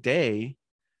only get a day,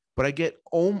 but I get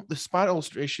the spy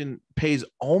illustration pays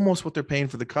almost what they're paying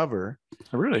for the cover.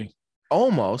 Really?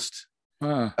 Almost.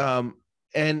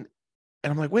 And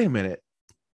I'm like, wait a minute,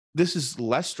 this is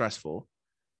less stressful.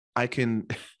 I can,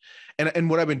 and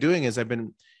what I've been doing is I've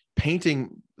been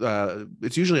painting.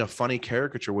 It's usually a funny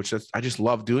caricature, which I just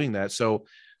love doing that. So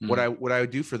what I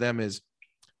would do for them is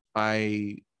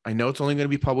I know it's only going to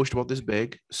be published about this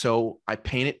big, so I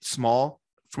paint it small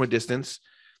from a distance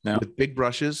with big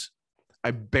brushes.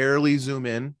 I barely zoom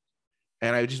in,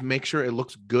 and I just make sure it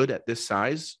looks good at this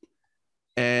size,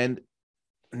 and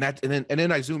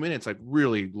then I zoom in. It's like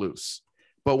really loose.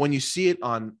 But when you see it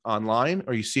online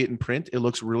or you see it in print, it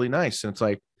looks really nice. And it's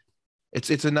like,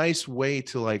 it's a nice way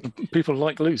to like, people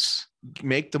like loose,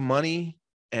 make the money,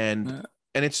 and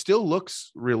it still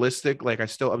looks realistic. Like I'm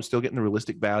still getting the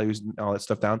realistic values and all that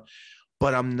stuff down,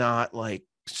 but I'm not like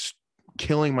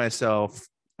killing myself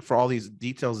for all these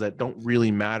details that don't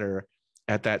really matter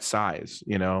at that size,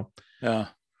 you know? Yeah.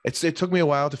 It took me a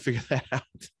while to figure that out,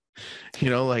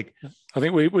 you know, like I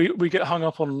think we get hung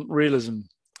up on realism.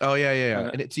 Oh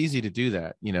yeah. And it's easy to do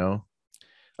that, you know.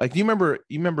 Like, do you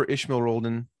remember Ishmael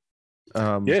Roldan?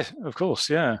 Yeah, of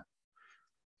course, yeah.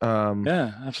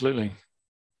 Yeah, absolutely.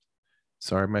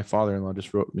 Sorry, my father-in-law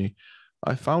just wrote me.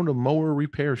 I found a mower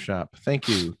repair shop. Thank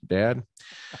you, Dad.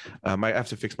 I have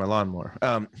to fix my lawnmower.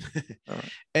 Right.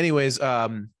 Anyways,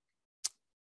 what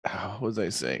was I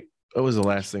saying? What was the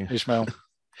last thing? Ishmael.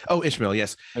 Oh, Ishmael,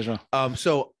 yes. Ishmael.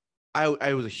 So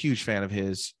I was a huge fan of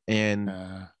his, and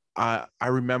I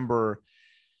remember,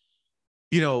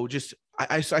 you know, just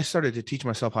I started to teach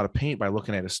myself how to paint by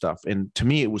looking at his stuff, and to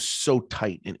me it was so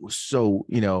tight and it was so,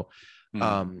 you know,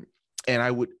 and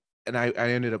I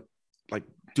ended up like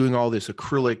doing all this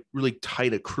acrylic, really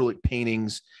tight acrylic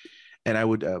paintings, and I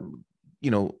would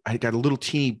you know, I got a little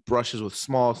teeny brushes with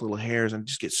small little hairs and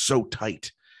just get so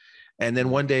tight. And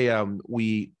then one day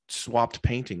we swapped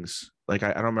paintings. Like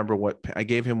I don't remember what, I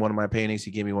gave him one of my paintings,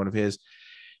 he gave me one of his.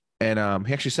 And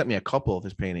he actually sent me a couple of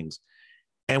his paintings.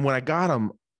 And when I got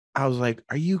them, I was like,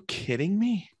 are you kidding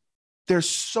me? They're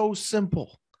so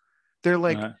simple. They're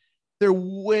like, they're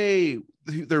bigger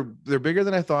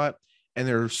than I thought. And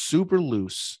they're super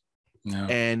loose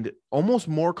and almost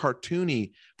more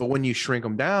cartoony. But when you shrink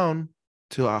them down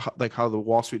to like how the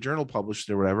Wall Street Journal published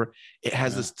it or whatever, it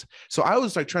has this. So I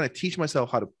was like trying to teach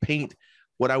myself how to paint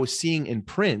what I was seeing in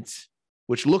print,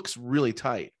 which looks really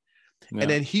tight. And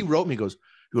then he wrote me, he goes,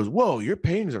 whoa, your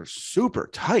paintings are super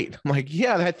tight. I'm like,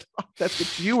 yeah, that's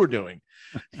what you were doing.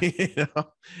 You know?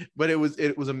 But it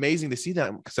was amazing to see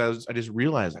that, because I just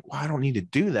realized, like, well, I don't need to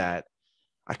do that.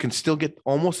 I can still get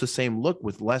almost the same look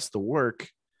with less the work.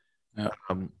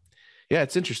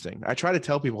 It's interesting. I try to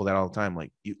tell people that all the time,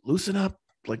 like, you loosen up,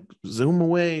 like zoom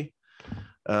away.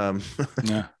 You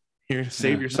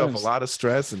save yourself a lot of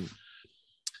stress, and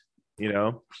you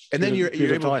know, and then you're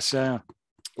able,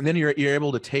 and then you're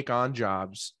able to take on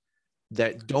jobs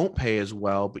that don't pay as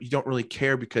well, but you don't really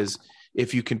care, because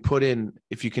if you can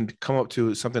come up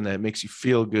to something that makes you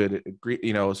feel good,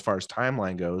 you know, as far as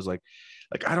timeline goes, like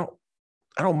I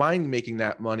don't mind making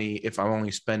that money if I'm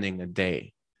only spending a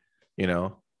day, you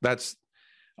know. That's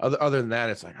other than that,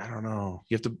 it's like, I don't know,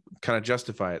 you have to kind of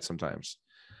justify it sometimes.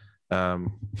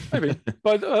 Maybe,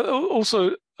 but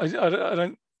also I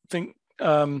don't think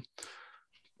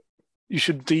you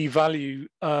should devalue,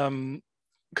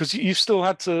 because you've still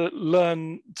had to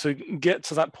learn to get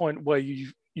to that point where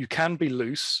you can be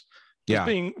loose.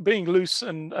 Being loose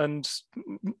and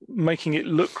making it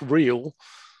look real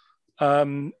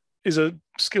is a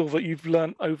skill that you've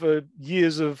learned over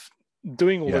years of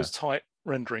doing all those tight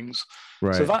renderings.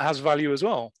 Right. So that has value as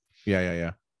well.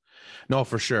 Yeah. No,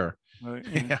 for sure. Right,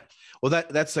 Yeah. Well,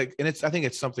 that's like, and I think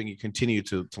it's something you continue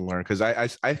to learn, because I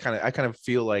kind of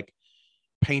feel like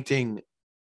painting,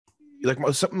 like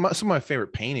some of my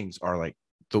favorite paintings are like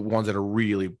the ones that are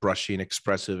really brushy and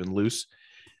expressive and loose.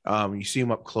 You see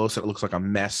them up close and it looks like a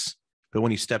mess, but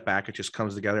when you step back, it just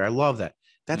comes together. I love that.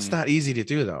 That's not easy to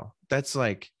do though. That's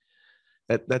like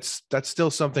that's still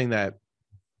something that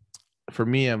for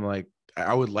me, I'm like,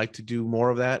 I would like to do more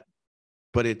of that,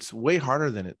 but it's way harder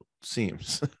than it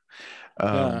seems.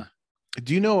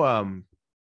 Do you know, I'm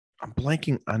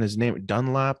blanking on his name,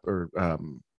 Dunlap, or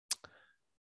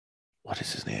what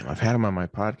is his name? I've had him on my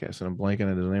podcast and I'm blanking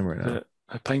on his name right now.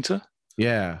 A painter?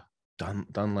 Yeah.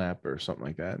 Dunlap or something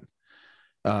like that.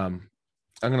 I'm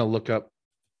going to look up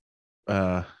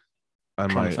on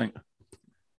my think.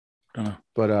 Don't know.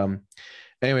 But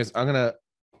anyways, I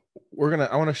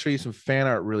want to show you some fan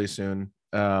art really soon.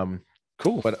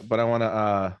 Cool. But I want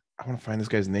to find this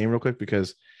guy's name real quick,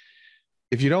 because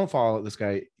if you don't follow this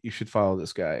guy, you should follow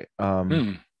this guy.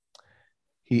 I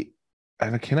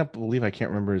cannot believe I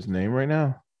can't remember his name right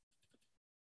now.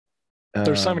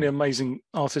 There's so many amazing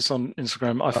artists on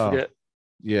Instagram. I forget.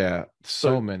 Yeah,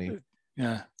 so many.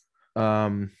 Yeah.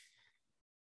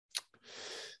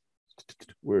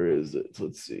 Where is it?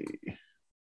 Let's see.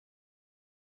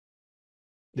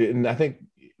 And I think,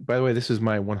 by the way, this is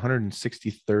my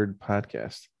 163rd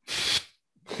podcast.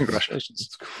 Congratulations.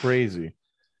 It's crazy.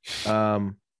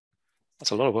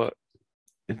 That's a lot of work.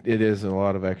 It is a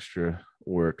lot of extra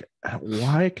work.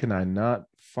 Why can I not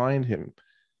find him?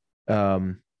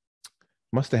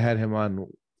 Must have had him on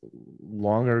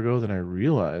longer ago than I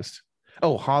realized.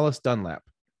 Oh, Hollis Dunlap.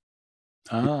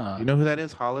 You know who that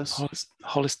is? Hollis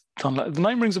Dunlap. The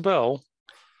name rings a bell.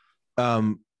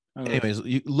 Anyways,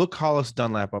 you look Hollis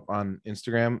Dunlap up on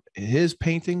Instagram. His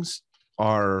paintings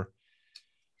are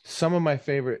some of my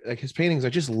favorite. Like, his paintings, I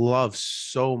just love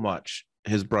so much.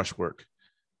 His brushwork.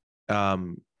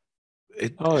 So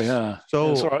it's all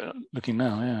right looking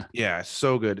now. Yeah,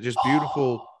 so good. Just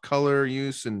beautiful color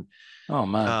use, and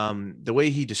the way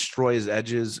he destroys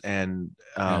edges, and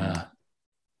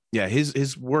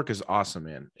his work is awesome,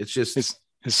 man. It's just his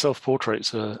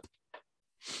self-portraits are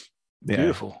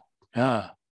beautiful.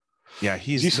 Yeah,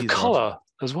 he's use of color awesome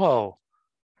as well.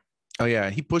 Oh yeah,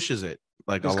 he pushes it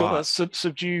like he's a got lot. That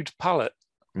subdued palette.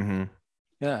 Mm-hmm.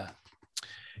 Yeah,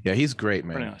 he's great,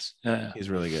 man. Pretty nice. Yeah, he's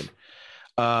really good.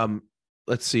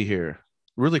 Let's see here.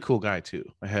 Really cool guy too.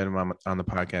 I had him on the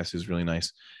podcast. He's really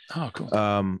nice. Oh, cool.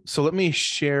 So let me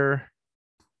share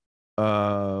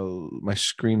my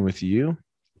screen with you.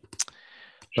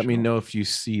 Let me know if you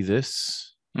see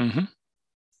this. Mm-hmm.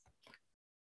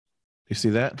 You see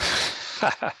that?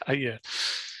 Yeah.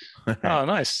 Oh,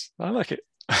 nice. I like it.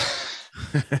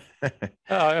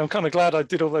 I'm kind of glad I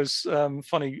did all those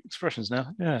funny expressions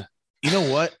now. Yeah. You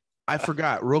know what? I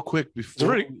forgot real quick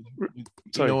before. You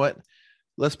know what?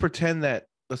 Let's pretend that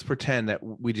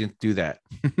we didn't do that.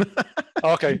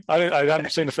 Okay. I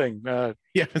haven't seen a thing.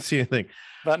 You haven't seen a thing.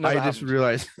 Just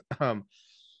realized.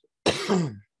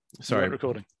 Sorry.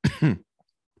 Recording.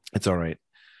 It's all right.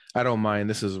 I don't mind.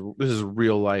 This is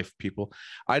real life, people.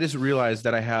 I just realized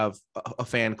that I have a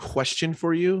fan question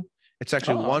for you. It's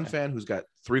actually one fan who's got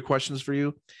 3 questions for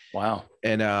you. Wow.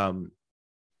 And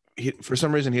for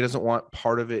some reason, he doesn't want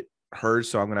part of it heard,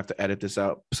 so I'm gonna have to edit this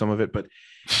out, some of it. But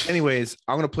anyways,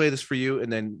 I'm gonna play this for you,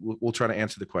 and then we'll try to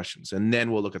answer the questions, and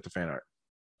then we'll look at the fan art.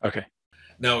 Okay.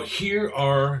 Now here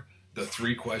are the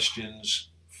 3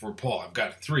 questions for Paul. I've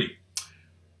got 3.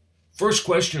 First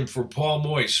question for Paul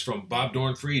Moyse from Bob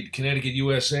Dornfried, Connecticut,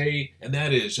 USA, and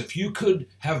that is, if you could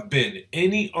have been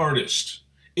any artist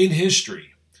in history,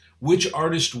 which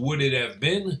artist would it have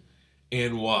been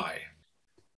and why?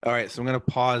 All right, so I'm going to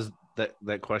pause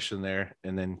that question there,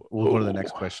 and then we'll go to the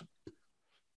next question.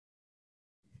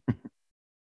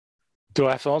 Do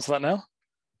I have to answer that now?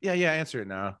 Yeah, answer it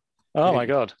now. Oh, my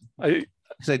God.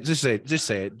 Just say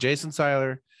it. Jason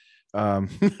Seiler.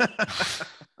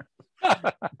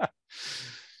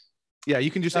 Yeah,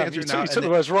 you can just answer it now. You took the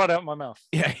words right out of my mouth.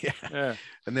 Yeah.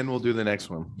 And then we'll do the next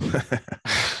one.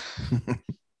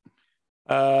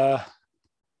 God,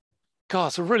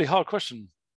 it's a really hard question.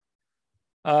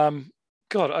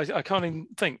 God, I can't even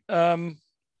think.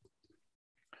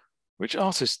 Which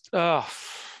artist?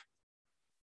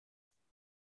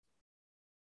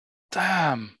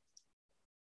 Damn.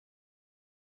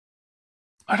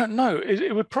 I don't know.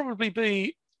 It would probably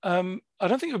be. I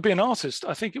don't think it would be an artist.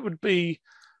 I think it would be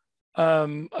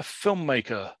a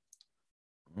filmmaker.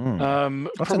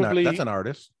 Probably that's an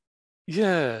artist.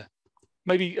 Yeah,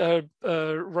 maybe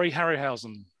Ray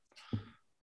Harryhausen.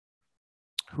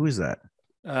 Who is that?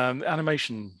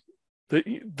 Animation.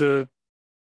 The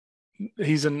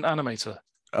he's an animator.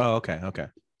 Oh, okay.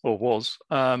 Or was.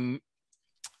 Maybe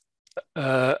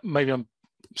I'm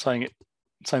saying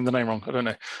the name wrong. I don't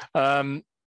know.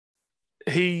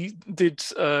 He did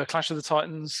Clash of the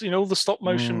Titans. All the stop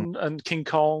motion and King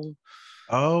Kong.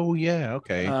 Oh yeah,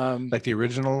 okay. Like the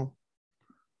original.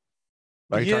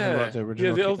 Are you talking about the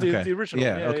original? Yeah, the original.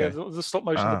 Yeah, okay. The stop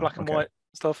motion, the black and white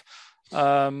stuff.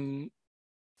 Probably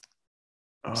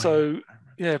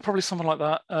someone like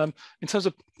that. In terms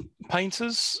of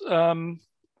painters, I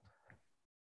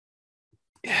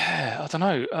don't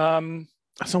know.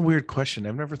 That's a weird question.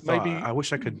 I've never thought. Maybe I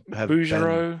wish I could have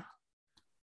Bouguereau,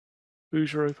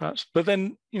 perhaps. But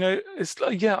then it's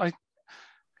like,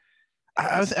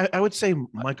 I would say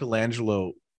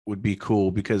Michelangelo would be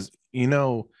cool because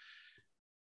there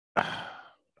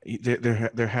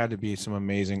had to be some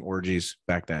amazing orgies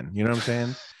back then. You know what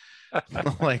I'm saying?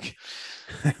 Like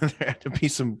there had to be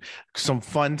some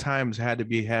fun times had to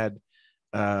be had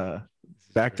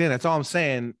back then. That's all I'm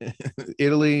saying.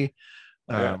 Italy.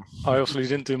 I obviously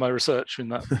didn't do my research in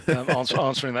that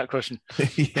answering that question.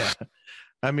 Yeah,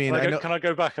 I mean, can I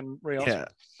go back and re-answer? Yeah,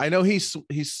 I know he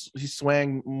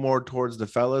swang more towards the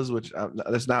fellas, which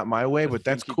that's not my way, but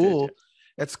that's cool. Did, yeah.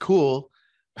 That's cool.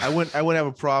 I wouldn't have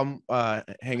a problem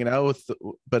hanging out with,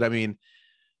 but I mean,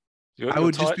 I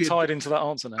would just be tied into that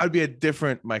answer now. I'd be a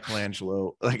different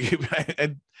Michelangelo. Like,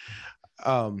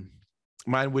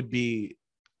 mine would be,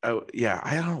 I don't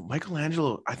know.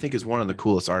 Michelangelo, I think, is one of the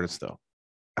coolest artists, though.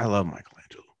 I love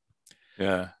Michelangelo.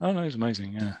 Yeah, oh no, he's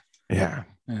amazing. Yeah.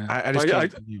 I just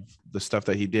can't believe the stuff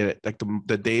that he did. Like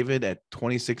the David at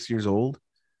 26 years old.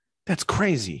 That's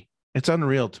crazy. It's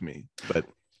unreal to me. But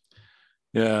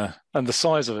yeah, and the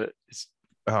size of it is.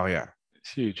 Oh yeah,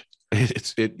 it's huge.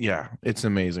 It's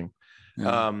amazing. Yeah.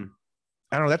 I don't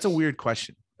know. That's a weird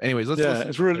question. Anyways,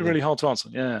 it's really hard to answer.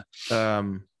 Yeah.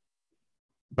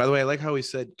 By the way, I like how he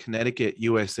said Connecticut,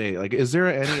 USA. Like, is there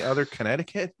any other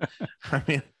Connecticut? I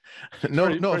mean, no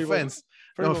offense.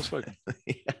 Very well spoken.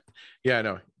 Yeah, I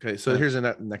know. Okay, so here's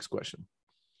the next question.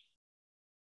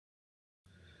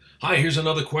 Hi, here's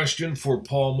another question for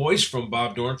Paul Moyse from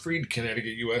Bob Dornfried,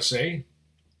 Connecticut, USA.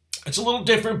 It's a little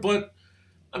different, but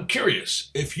I'm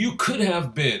curious. If you could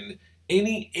have been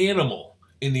any animal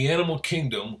in the animal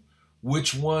kingdom,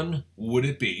 which one would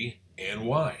it be and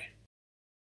why?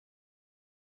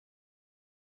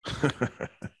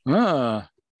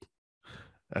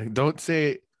 Don't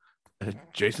say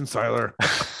Jason Seiler.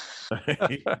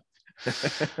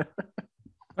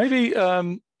 Maybe I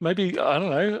don't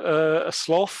know, a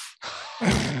sloth.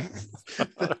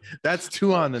 That's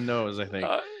too on the nose, I think.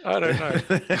 I don't know.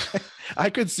 I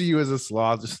could see you as a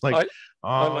sloth, just like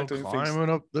I like doing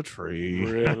climbing up the tree,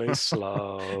 really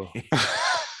slow.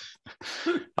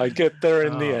 I get there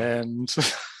in the end.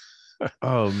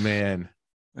 Oh man.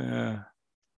 Yeah.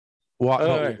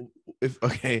 Why? If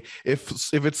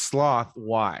it's sloth,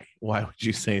 why? Why would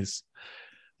you say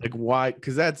like why?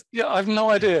 Because that's I have no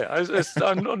idea.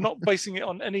 I'm not basing it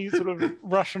on any sort of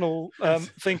rational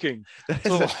thinking. That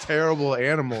is a terrible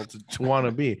animal to want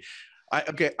to be.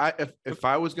 If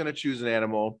I was going to choose an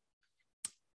animal,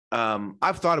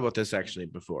 I've thought about this actually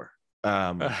before.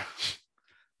 I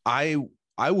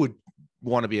would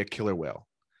want to be a killer whale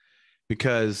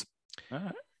because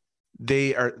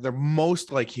they're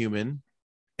most like human,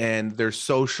 and they're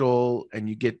social, and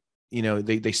you get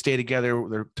they stay together,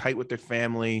 they're tight with their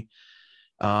family,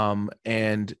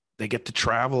 and they get to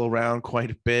travel around quite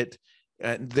a bit.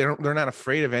 They're not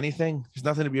afraid of anything. There's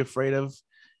nothing to be afraid of.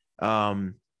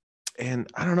 And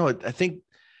I don't know, I think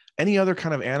any other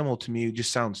kind of animal to me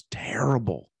just sounds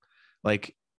terrible.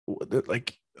 Like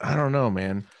I don't know,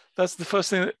 man. That's the first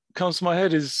thing that comes to my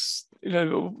head is,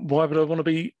 why would I want to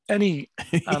be any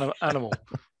animal?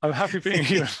 I'm happy being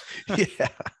human. Yeah,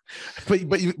 but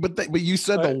you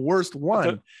said the worst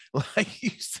one. Like you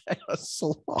said a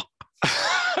sloth.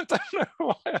 I don't know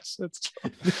why I said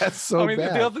sloth. That's so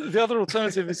bad. The other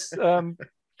alternative is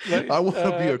I want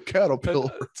to be a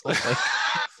caterpillar.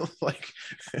 Like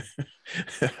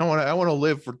I want to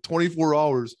live for 24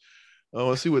 hours. I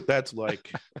want to see what that's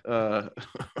like.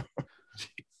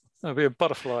 I'll be a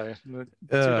butterfly in 2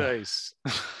 days.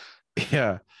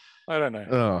 Yeah. I don't know.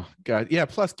 Oh God. Yeah.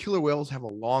 Plus killer whales have a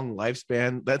long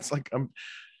lifespan. That's like, I don't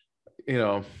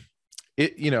know.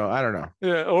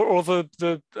 Yeah. Or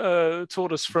the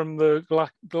tortoise from the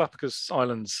Galapagos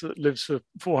Islands that lives for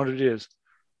 400 years.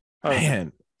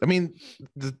 Man. I mean,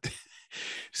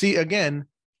 see, again,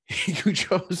 you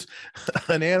chose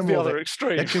an animal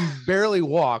that can barely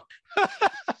walk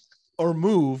or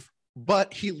move,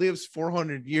 but he lives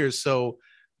 400 years. So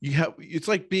it's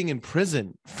like being in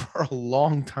prison for a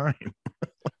long time.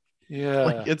 Yeah.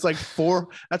 Like it's like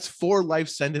that's 4 life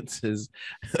sentences.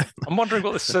 I'm wondering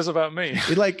what this says about me.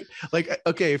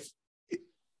 Okay,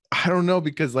 I don't know,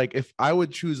 because like if I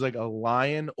would choose like a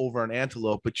lion over an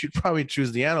antelope, but you'd probably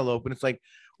choose the antelope, and it's like,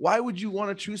 why would you want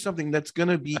to choose something that's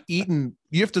gonna be eaten?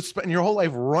 You have to spend your whole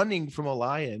life running from a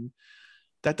lion.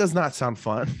 That does not sound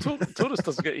fun. Tortoise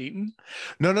doesn't get eaten.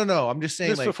 No. I'm just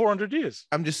saying, This like, for 400 years.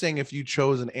 I'm just saying, if you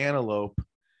chose an antelope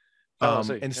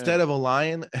instead Yeah. of a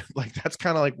lion, like that's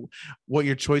kind of like what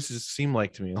your choices seem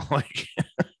like to me. Like,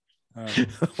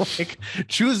 like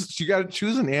you got to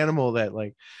choose an animal that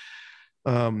like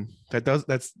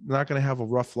that's not going to have a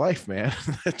rough life, man.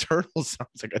 The turtle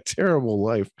sounds like a terrible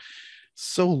life.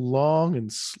 So long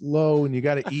and slow, and you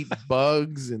got to eat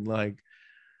bugs and like,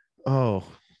 oh.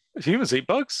 Humans eat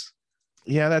bugs.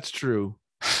 Yeah, that's true.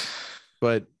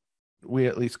 But we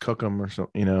at least cook them or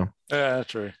something, you know. Yeah,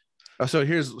 true. So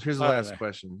here's the last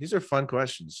question. These are fun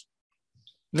questions.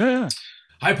 Yeah.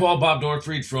 Hi, Paul. Bob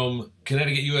Dornfried from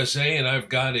Connecticut, USA, and I've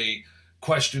got a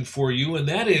question for you, and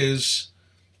that is,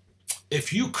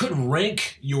 if you could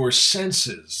rank your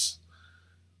senses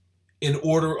in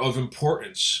order of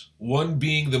importance, 1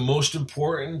 being the most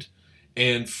important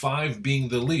and 5 being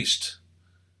the least,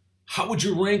 how would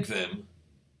you rank them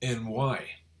and why?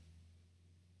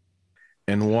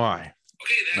 And why?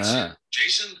 Okay, that's it.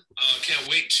 Jason, can't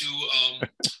wait to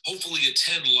hopefully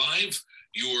attend live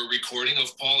your recording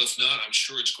of Paul. If not, I'm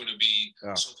sure it's going to be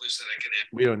someplace that I can have.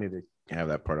 We don't need to have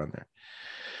that part on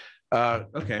there.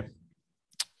 Okay.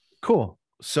 Cool.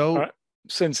 So right.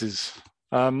 Senses.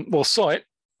 Well, sight.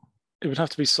 It would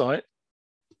have to be sight.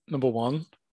 Number 1.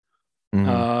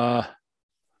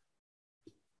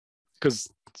 Because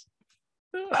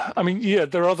I mean, yeah,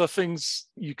 there are other things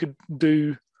you could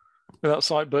do without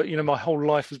sight, but you know, my whole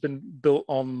life has been built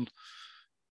on,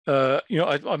 you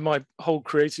know, my whole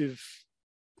creative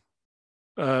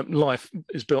life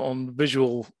is built on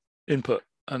visual input,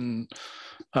 and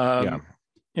you know,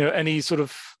 any sort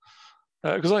of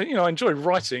because I enjoy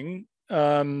writing,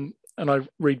 and I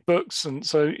read books, and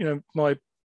so you know, my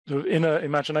sort of inner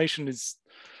imagination is,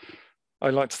 I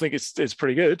like to think it's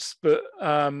pretty good, but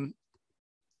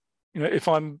you know, if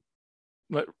I'm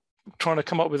like trying to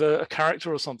come up with a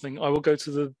character or something, I will go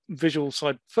to the visual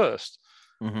side first.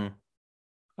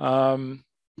 But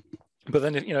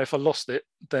then, you know, if I lost it,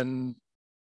 then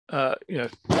you know,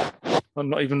 I'm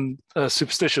not even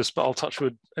superstitious, but I'll touch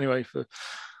wood anyway for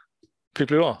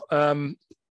people who are.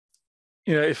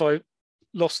 You know, if I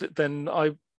lost it, then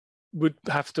I would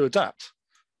have to adapt.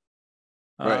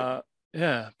 Right.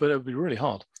 Yeah, but it would be really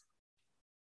hard.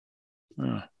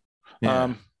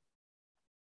 Yeah.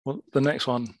 Well, the next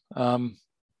one, I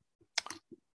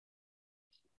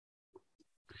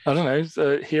don't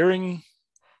know, hearing.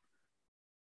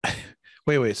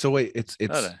 Wait. So wait, it's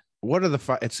what are the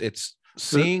 5? It's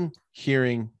seeing,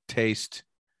 hearing, taste.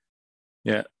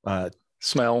 Yeah.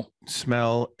 Smell,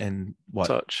 and what?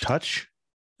 Touch.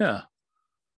 Yeah.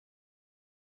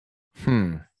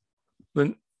 Then,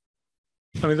 I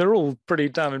mean, they're all pretty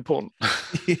damn important.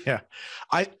 Yeah.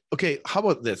 Okay. How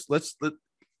about this?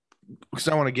 Because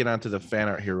I want to get onto the fan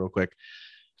art here real quick.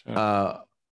 Sure.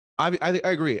 I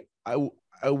agree. I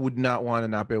would not want to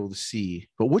not be able to see,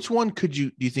 but which one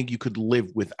do you think you could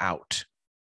live without?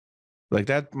 Like,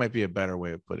 that might be a better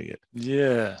way of putting it.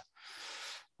 Yeah.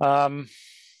 I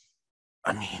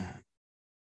mean,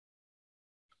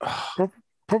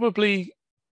 probably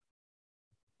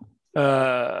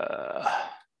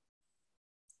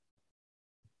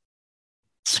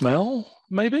smell,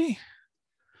 maybe.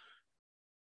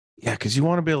 Yeah, because you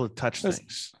want to be able to touch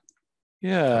things.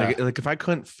 Yeah. Like if I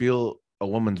couldn't feel a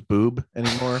woman's boob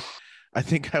anymore, I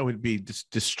think I would be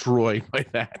destroyed by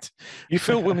that. You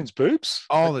feel women's boobs?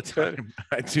 All the time.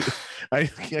 I do.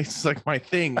 It's like my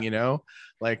thing, you know?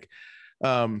 Like,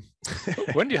 when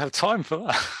do you have time for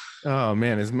that? Oh,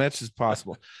 man, as much as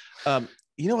possible.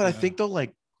 You know what I think, though?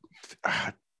 Like,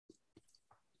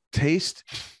 taste.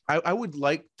 I would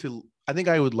like to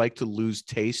lose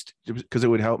taste because it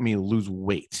would help me lose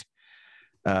weight.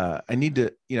 I need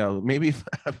to, you know, maybe if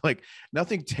I'm like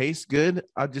nothing tastes good,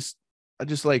 I just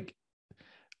like,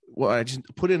 well, I just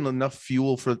put in enough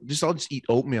fuel I'll just eat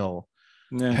oatmeal.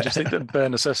 Yeah, just eat the bare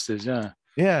necessities. Yeah.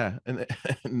 Yeah, and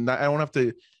I don't have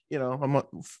to, you know,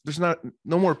 there's no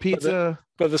more pizza.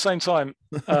 But at the same time,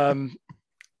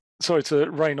 sorry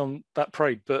to rain on that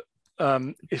parade, but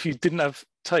if you didn't have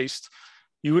taste,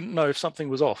 you wouldn't know if something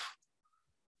was off.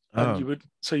 And you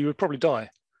would probably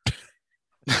die.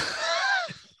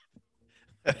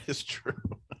 That is true.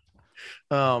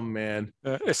 Oh, man.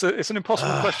 It's an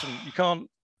impossible question. You can't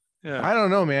Yeah. I don't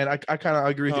know, man. I kind of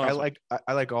agree with you. Oh,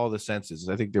 I like all the senses.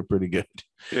 I think they're pretty good.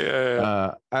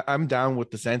 yeah. I'm down with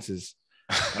the senses.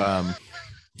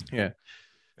 Yeah.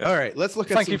 All right, let's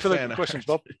look at Thank some you for the fan questions,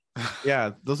 art. Bob.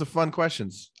 Yeah, those are fun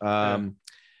questions. All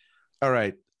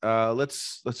right,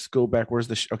 let's go back. Where's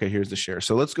the okay? Here's the share.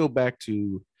 So let's go back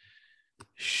to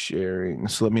sharing.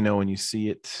 So let me know when you see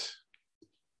it.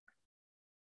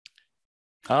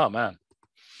 Oh man.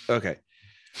 Okay.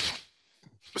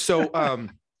 So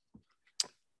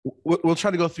we'll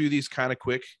try to go through these kind of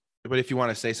quick, but if you want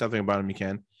to say something about them, you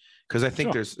can, because I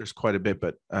think Sure. there's quite a bit.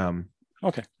 But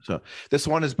Okay. so this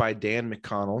one is by Dan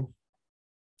McConnell,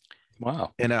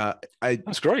 Wow. and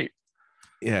That's great.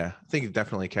 I think it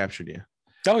definitely captured you.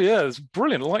 Oh yeah, it's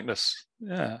brilliant likeness.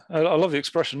 Yeah, I love the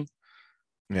expression.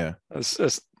 Yeah,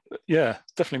 yeah,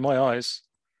 definitely my eyes.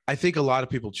 I think a lot of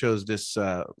people chose this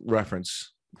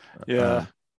reference. Yeah,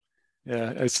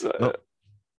 yeah. It's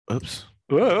Oops.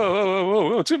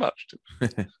 whoa, too much.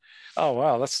 Oh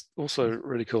wow, that's also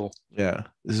really cool. Yeah,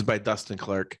 this is by Dustin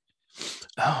Clark.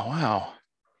 Oh wow.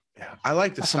 Yeah, I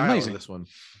like the That's style amazing. of this one.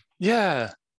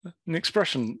 Yeah, and the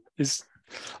expression is.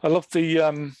 I love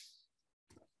the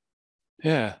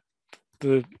yeah,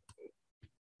 I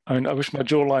mean, I wish my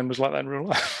jawline was like that in real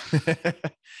life.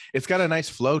 It's got a nice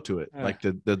flow to it. Yeah. Like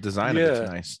the design of it's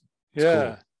nice. It's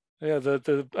Yeah, cool. yeah.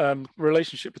 The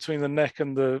relationship between the neck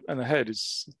and the head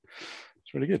is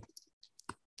it's really good.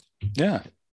 Yeah.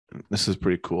 This is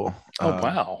pretty cool. Oh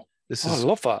wow. This I is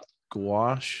love that.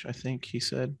 gouache, I think he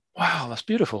said. Wow, that's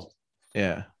beautiful.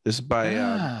 Yeah, this is by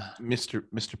Yeah. Mr.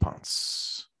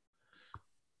 Ponce.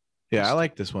 Yeah, I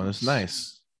like this one. It's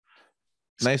nice.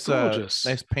 It's Nice, gorgeous.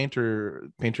 nice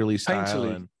painterly style.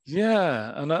 Painterly. And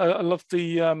Yeah, and I love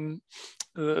the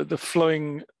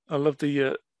flowing. I love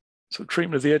the sort of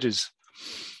treatment of the edges.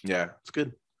 yeah, it's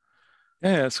good.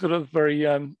 Yeah, it's got a very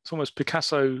it's almost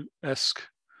Picasso-esque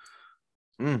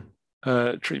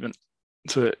treatment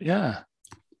to it. Yeah,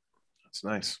 It's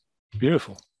nice.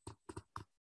 beautiful.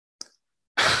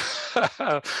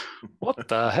 What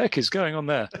the heck is going on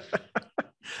there?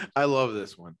 I love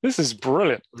this one. This is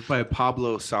brilliant. It's by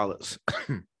Pablo Salas.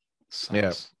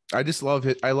 Yeah, I just love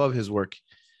it. I love his work.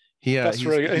 That's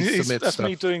really. He submits That's stuff.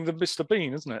 me doing the Mr.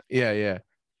 Bean, isn't it? Yeah.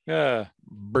 Yeah.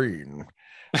 Bean.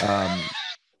 But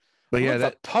I yeah, love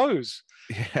that pose.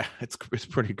 yeah, it's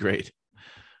pretty great.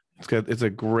 It's a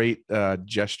great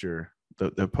gesture.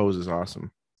 The pose is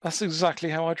awesome. That's exactly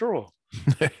how I draw.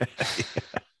 Yeah.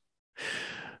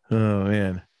 Oh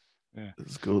man. Yeah.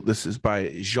 Let's go. This is by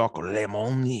Jacques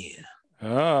Lemonnier.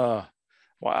 Ah,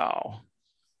 wow.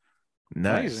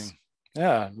 Nice. Amazing.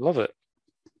 Yeah, love it.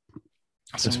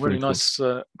 That's Some really pretty cool. nice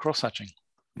cross hatching.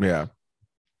 Yeah.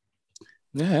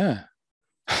 Yeah.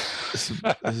 This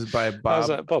is by Bob. How's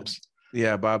that, Bob's?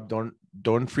 Yeah, Bob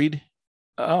Dornfried.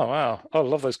 Oh, wow. I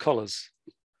love those collars.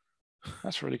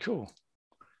 That's really cool.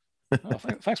 Oh,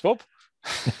 thanks, Bob.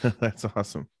 That's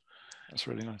awesome. That's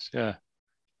really nice. Yeah.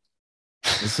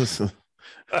 This is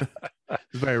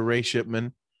by Ray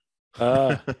Shipman.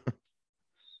 Wow.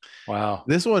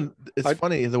 This one, it's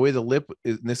funny the way the lip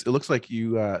is. It looks like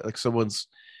you like someone's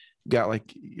got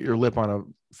like your lip on a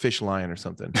fish line or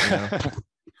something. You know?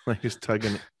 Like just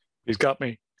tugging it. He's got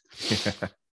me. Yeah.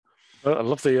 I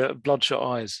love the bloodshot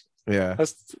eyes. Yeah.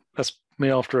 That's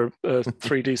me after a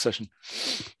 3D session.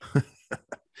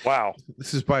 Wow.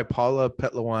 This is by Paula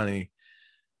Petlawani.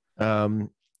 Wow.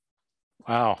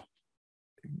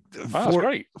 That's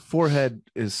great. Forehead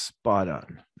is spot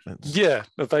on. Yeah,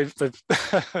 they've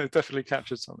definitely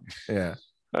captured something. Yeah.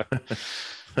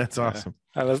 That's awesome.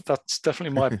 And that's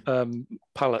definitely my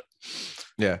palette.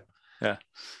 Yeah. Yeah.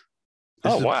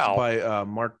 This Oh is wow. by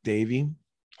Mark Davey.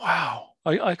 Wow.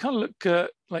 I kind of look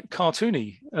like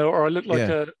cartoony, or I look like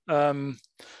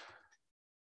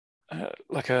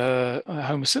a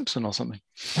Homer Simpson or something.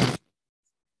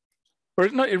 Or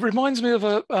no, it reminds me of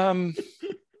a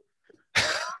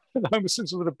Homer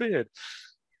Simpson with a beard.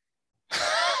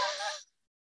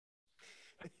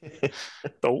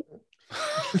 Oh.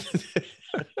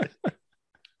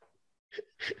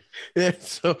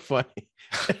 It's so funny.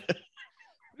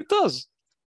 It does.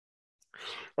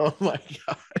 Oh my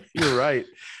god, you're right.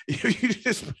 You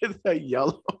just put that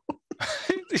yellow.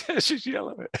 Yeah, she's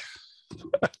yellow.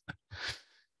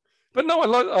 But no,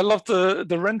 I love the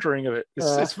rendering of it.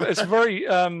 It's very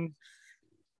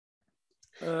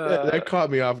that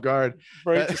caught me off guard.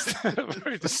 very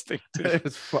very distinctive.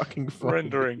 It's fucking funny.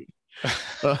 Rendering.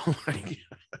 Oh my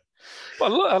god.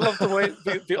 But I love the way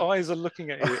the eyes are looking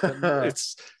at you, and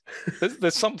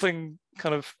there's something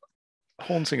kind of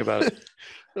haunting about it.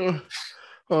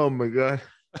 Oh my god.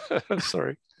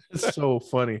 Sorry. It's so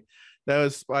funny.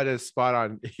 That is spot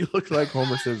on. You look like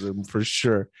Homer Simpson for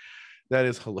sure. That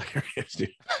is hilarious, dude.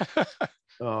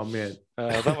 Oh man.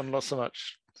 That one not so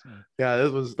much. Yeah,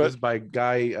 this is by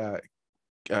Guy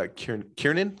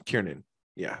Kiernan.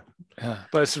 Yeah. Yeah,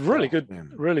 but it's really good,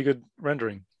 man. really good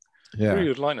rendering. Yeah. Really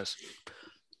good likeness.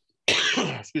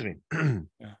 Excuse me.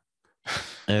 Yeah.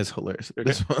 It's hilarious. Okay.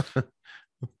 This one.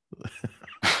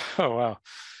 Oh wow.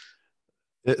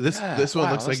 This one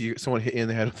wow, looks like someone hit you in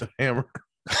the head with a hammer.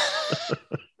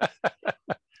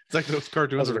 It's like those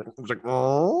cartoons. It's like,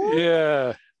 oh.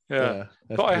 Yeah. That's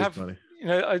But I have, funny.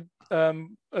 at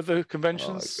the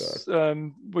conventions,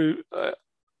 Oh,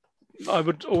 I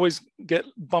would always get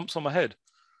bumps on my head,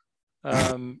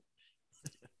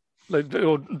 like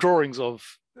or drawings of.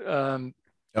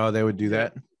 They would do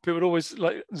that. People would always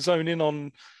like zone in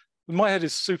on. My head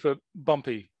is super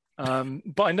bumpy,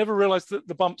 but I never realized that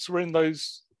the bumps were in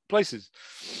those places.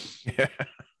 Yeah,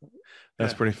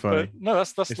 that's pretty funny. But no,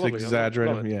 that's It's lovely.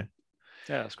 exaggerated. Yeah,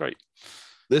 that's great.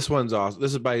 this one's awesome.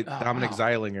 This is by Dominic wow.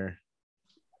 Zeilinger.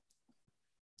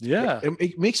 Yeah,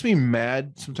 It makes me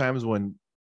mad sometimes when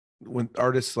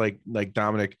artists like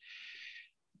Dominic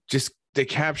just they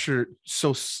capture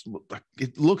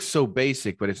it looks so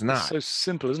basic, but it's not. It's so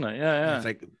simple, isn't it? Yeah.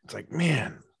 It's like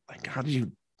man, like how do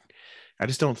you? I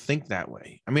just don't think that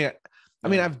way. I mean,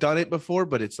 I've done it before,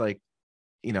 but it's like,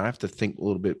 I have to think a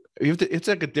little bit. It's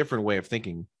like a different way of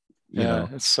thinking. You know?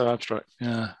 It's so abstract.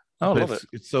 Yeah, I love it.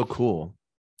 It's so cool.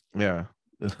 Yeah.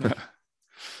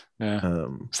 Yeah.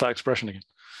 It's that expression again.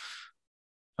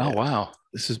 Oh wow.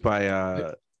 This is by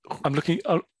I'm looking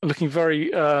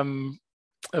very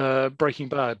Breaking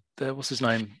Bad. What's his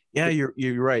name? Yeah,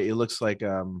 you're right. It looks like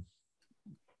I'm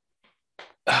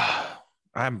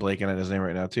blanking on his name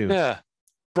right now too. Yeah.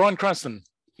 Bryan Cranston.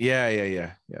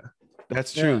 Yeah.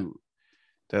 That's true.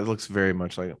 That looks very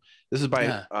much like him. This is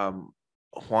by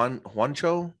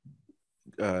Juancho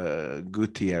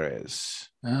Gutierrez.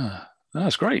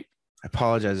 That's great. I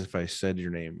apologize if I said your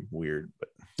name weird, but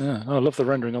I love the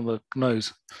rendering on the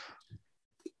nose.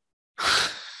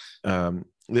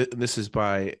 This is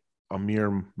by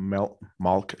Amir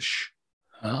Malkish.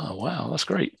 Oh wow, that's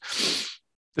great.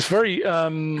 It's very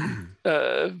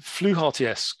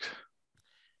Fluharty-esque.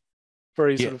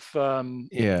 Very sort of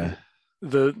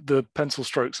the pencil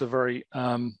strokes are very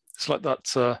it's like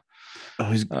that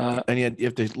and you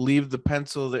have to leave the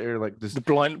pencil there, like this the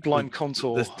blind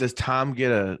contour. Does Tom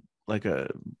get a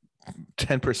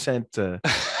 10%?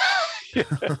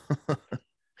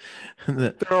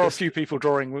 There are a few people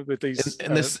drawing with these,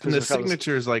 and the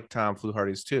signature is like Tom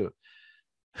Fluharty's too.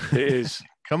 It is.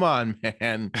 Come on,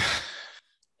 man.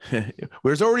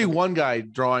 There's already one guy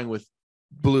drawing with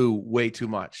blue way too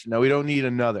much. No, we don't need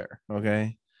another.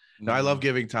 Okay. No, I love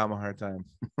giving Tom a hard time.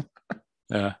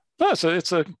 Yeah. No,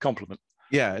 it's a compliment.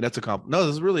 Yeah, that's a compliment. No,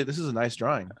 this is a nice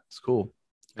drawing. It's cool.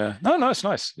 Yeah. No, it's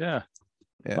nice. Yeah.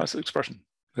 Nice expression.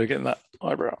 They're getting that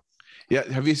eyebrow. Yeah.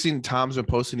 Have you seen Tom's been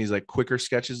posting these like quicker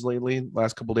sketches lately?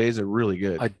 Last couple of days, they're really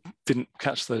good. I didn't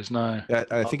catch those. No.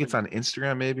 I think it's on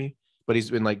Instagram maybe, but he's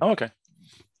been like, okay.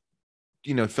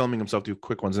 Filming himself do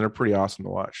quick ones, and they're pretty awesome to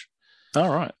watch.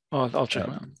 All right. I'll check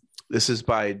them out. This is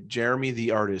by Jeremy the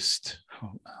Artist.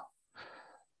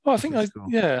 Oh, I think I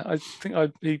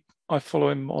follow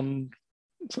him on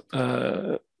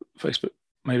Facebook,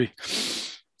 maybe.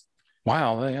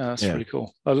 Wow, yeah, that's really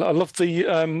cool. I love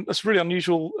the that's really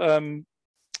unusual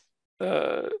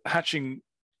hatching,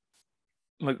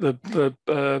 like the the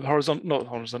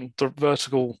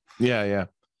vertical. Yeah.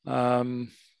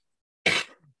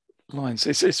 Lines.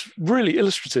 It's really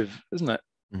illustrative, isn't it?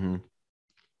 Mm-hmm.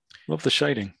 Love the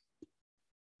shading.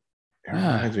 It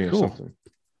reminds me of something.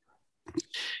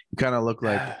 You kind of look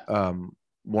like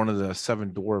one of the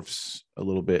Seven Dwarfs a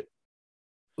little bit.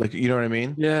 Like, you know what I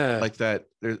mean? Yeah. Like that.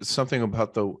 There's something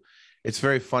about it's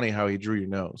very funny how he drew your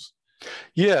nose.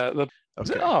 Yeah.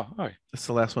 Okay. All right. That's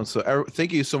the last one. So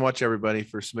thank you so much, everybody,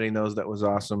 for submitting those. That was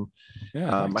awesome.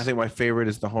 Yeah. I think my favorite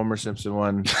is the Homer Simpson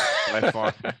one by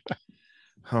far.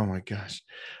 Oh my gosh.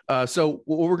 So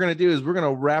what we're going to do is we're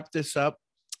going to wrap this up,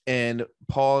 and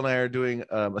Paul and I are doing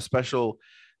a special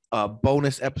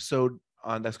bonus episode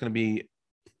that's going to be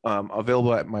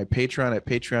available at my Patreon at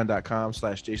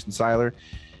patreon.com/Jason Seiler.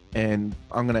 And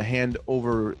I'm going to hand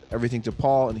over everything to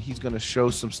Paul, and he's going to show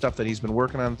some stuff that he's been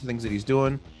working on, things that he's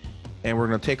doing. And we're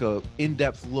going to take a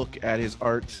in-depth look at his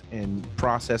art and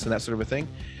process and that sort of a thing.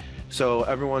 So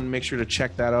everyone make sure to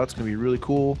check that out. It's going to be really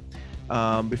cool.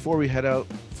 Before we head out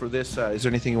for this, is there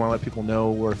anything you want to let people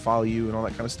know, where to follow you and all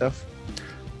that kind of stuff?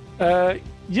 The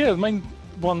main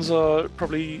ones are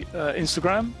probably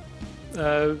Instagram.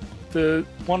 The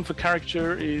one for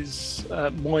caricature is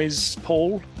Moyse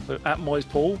Paul, So at Moyse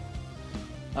Paul.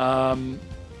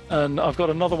 And I've got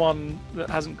another one that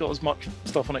hasn't got as much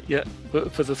stuff on it yet,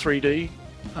 but for the 3D,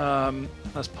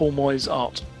 that's Paul Moyse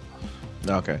Art.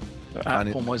 Okay. So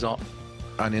at Paul Moyse Art.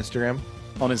 On Instagram?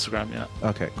 On Instagram, yeah.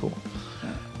 Okay, cool.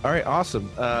 All right, awesome.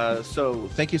 So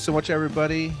thank you so much,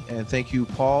 everybody. And thank you,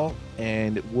 Paul.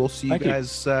 And we'll see you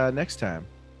guys next time.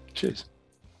 Cheers.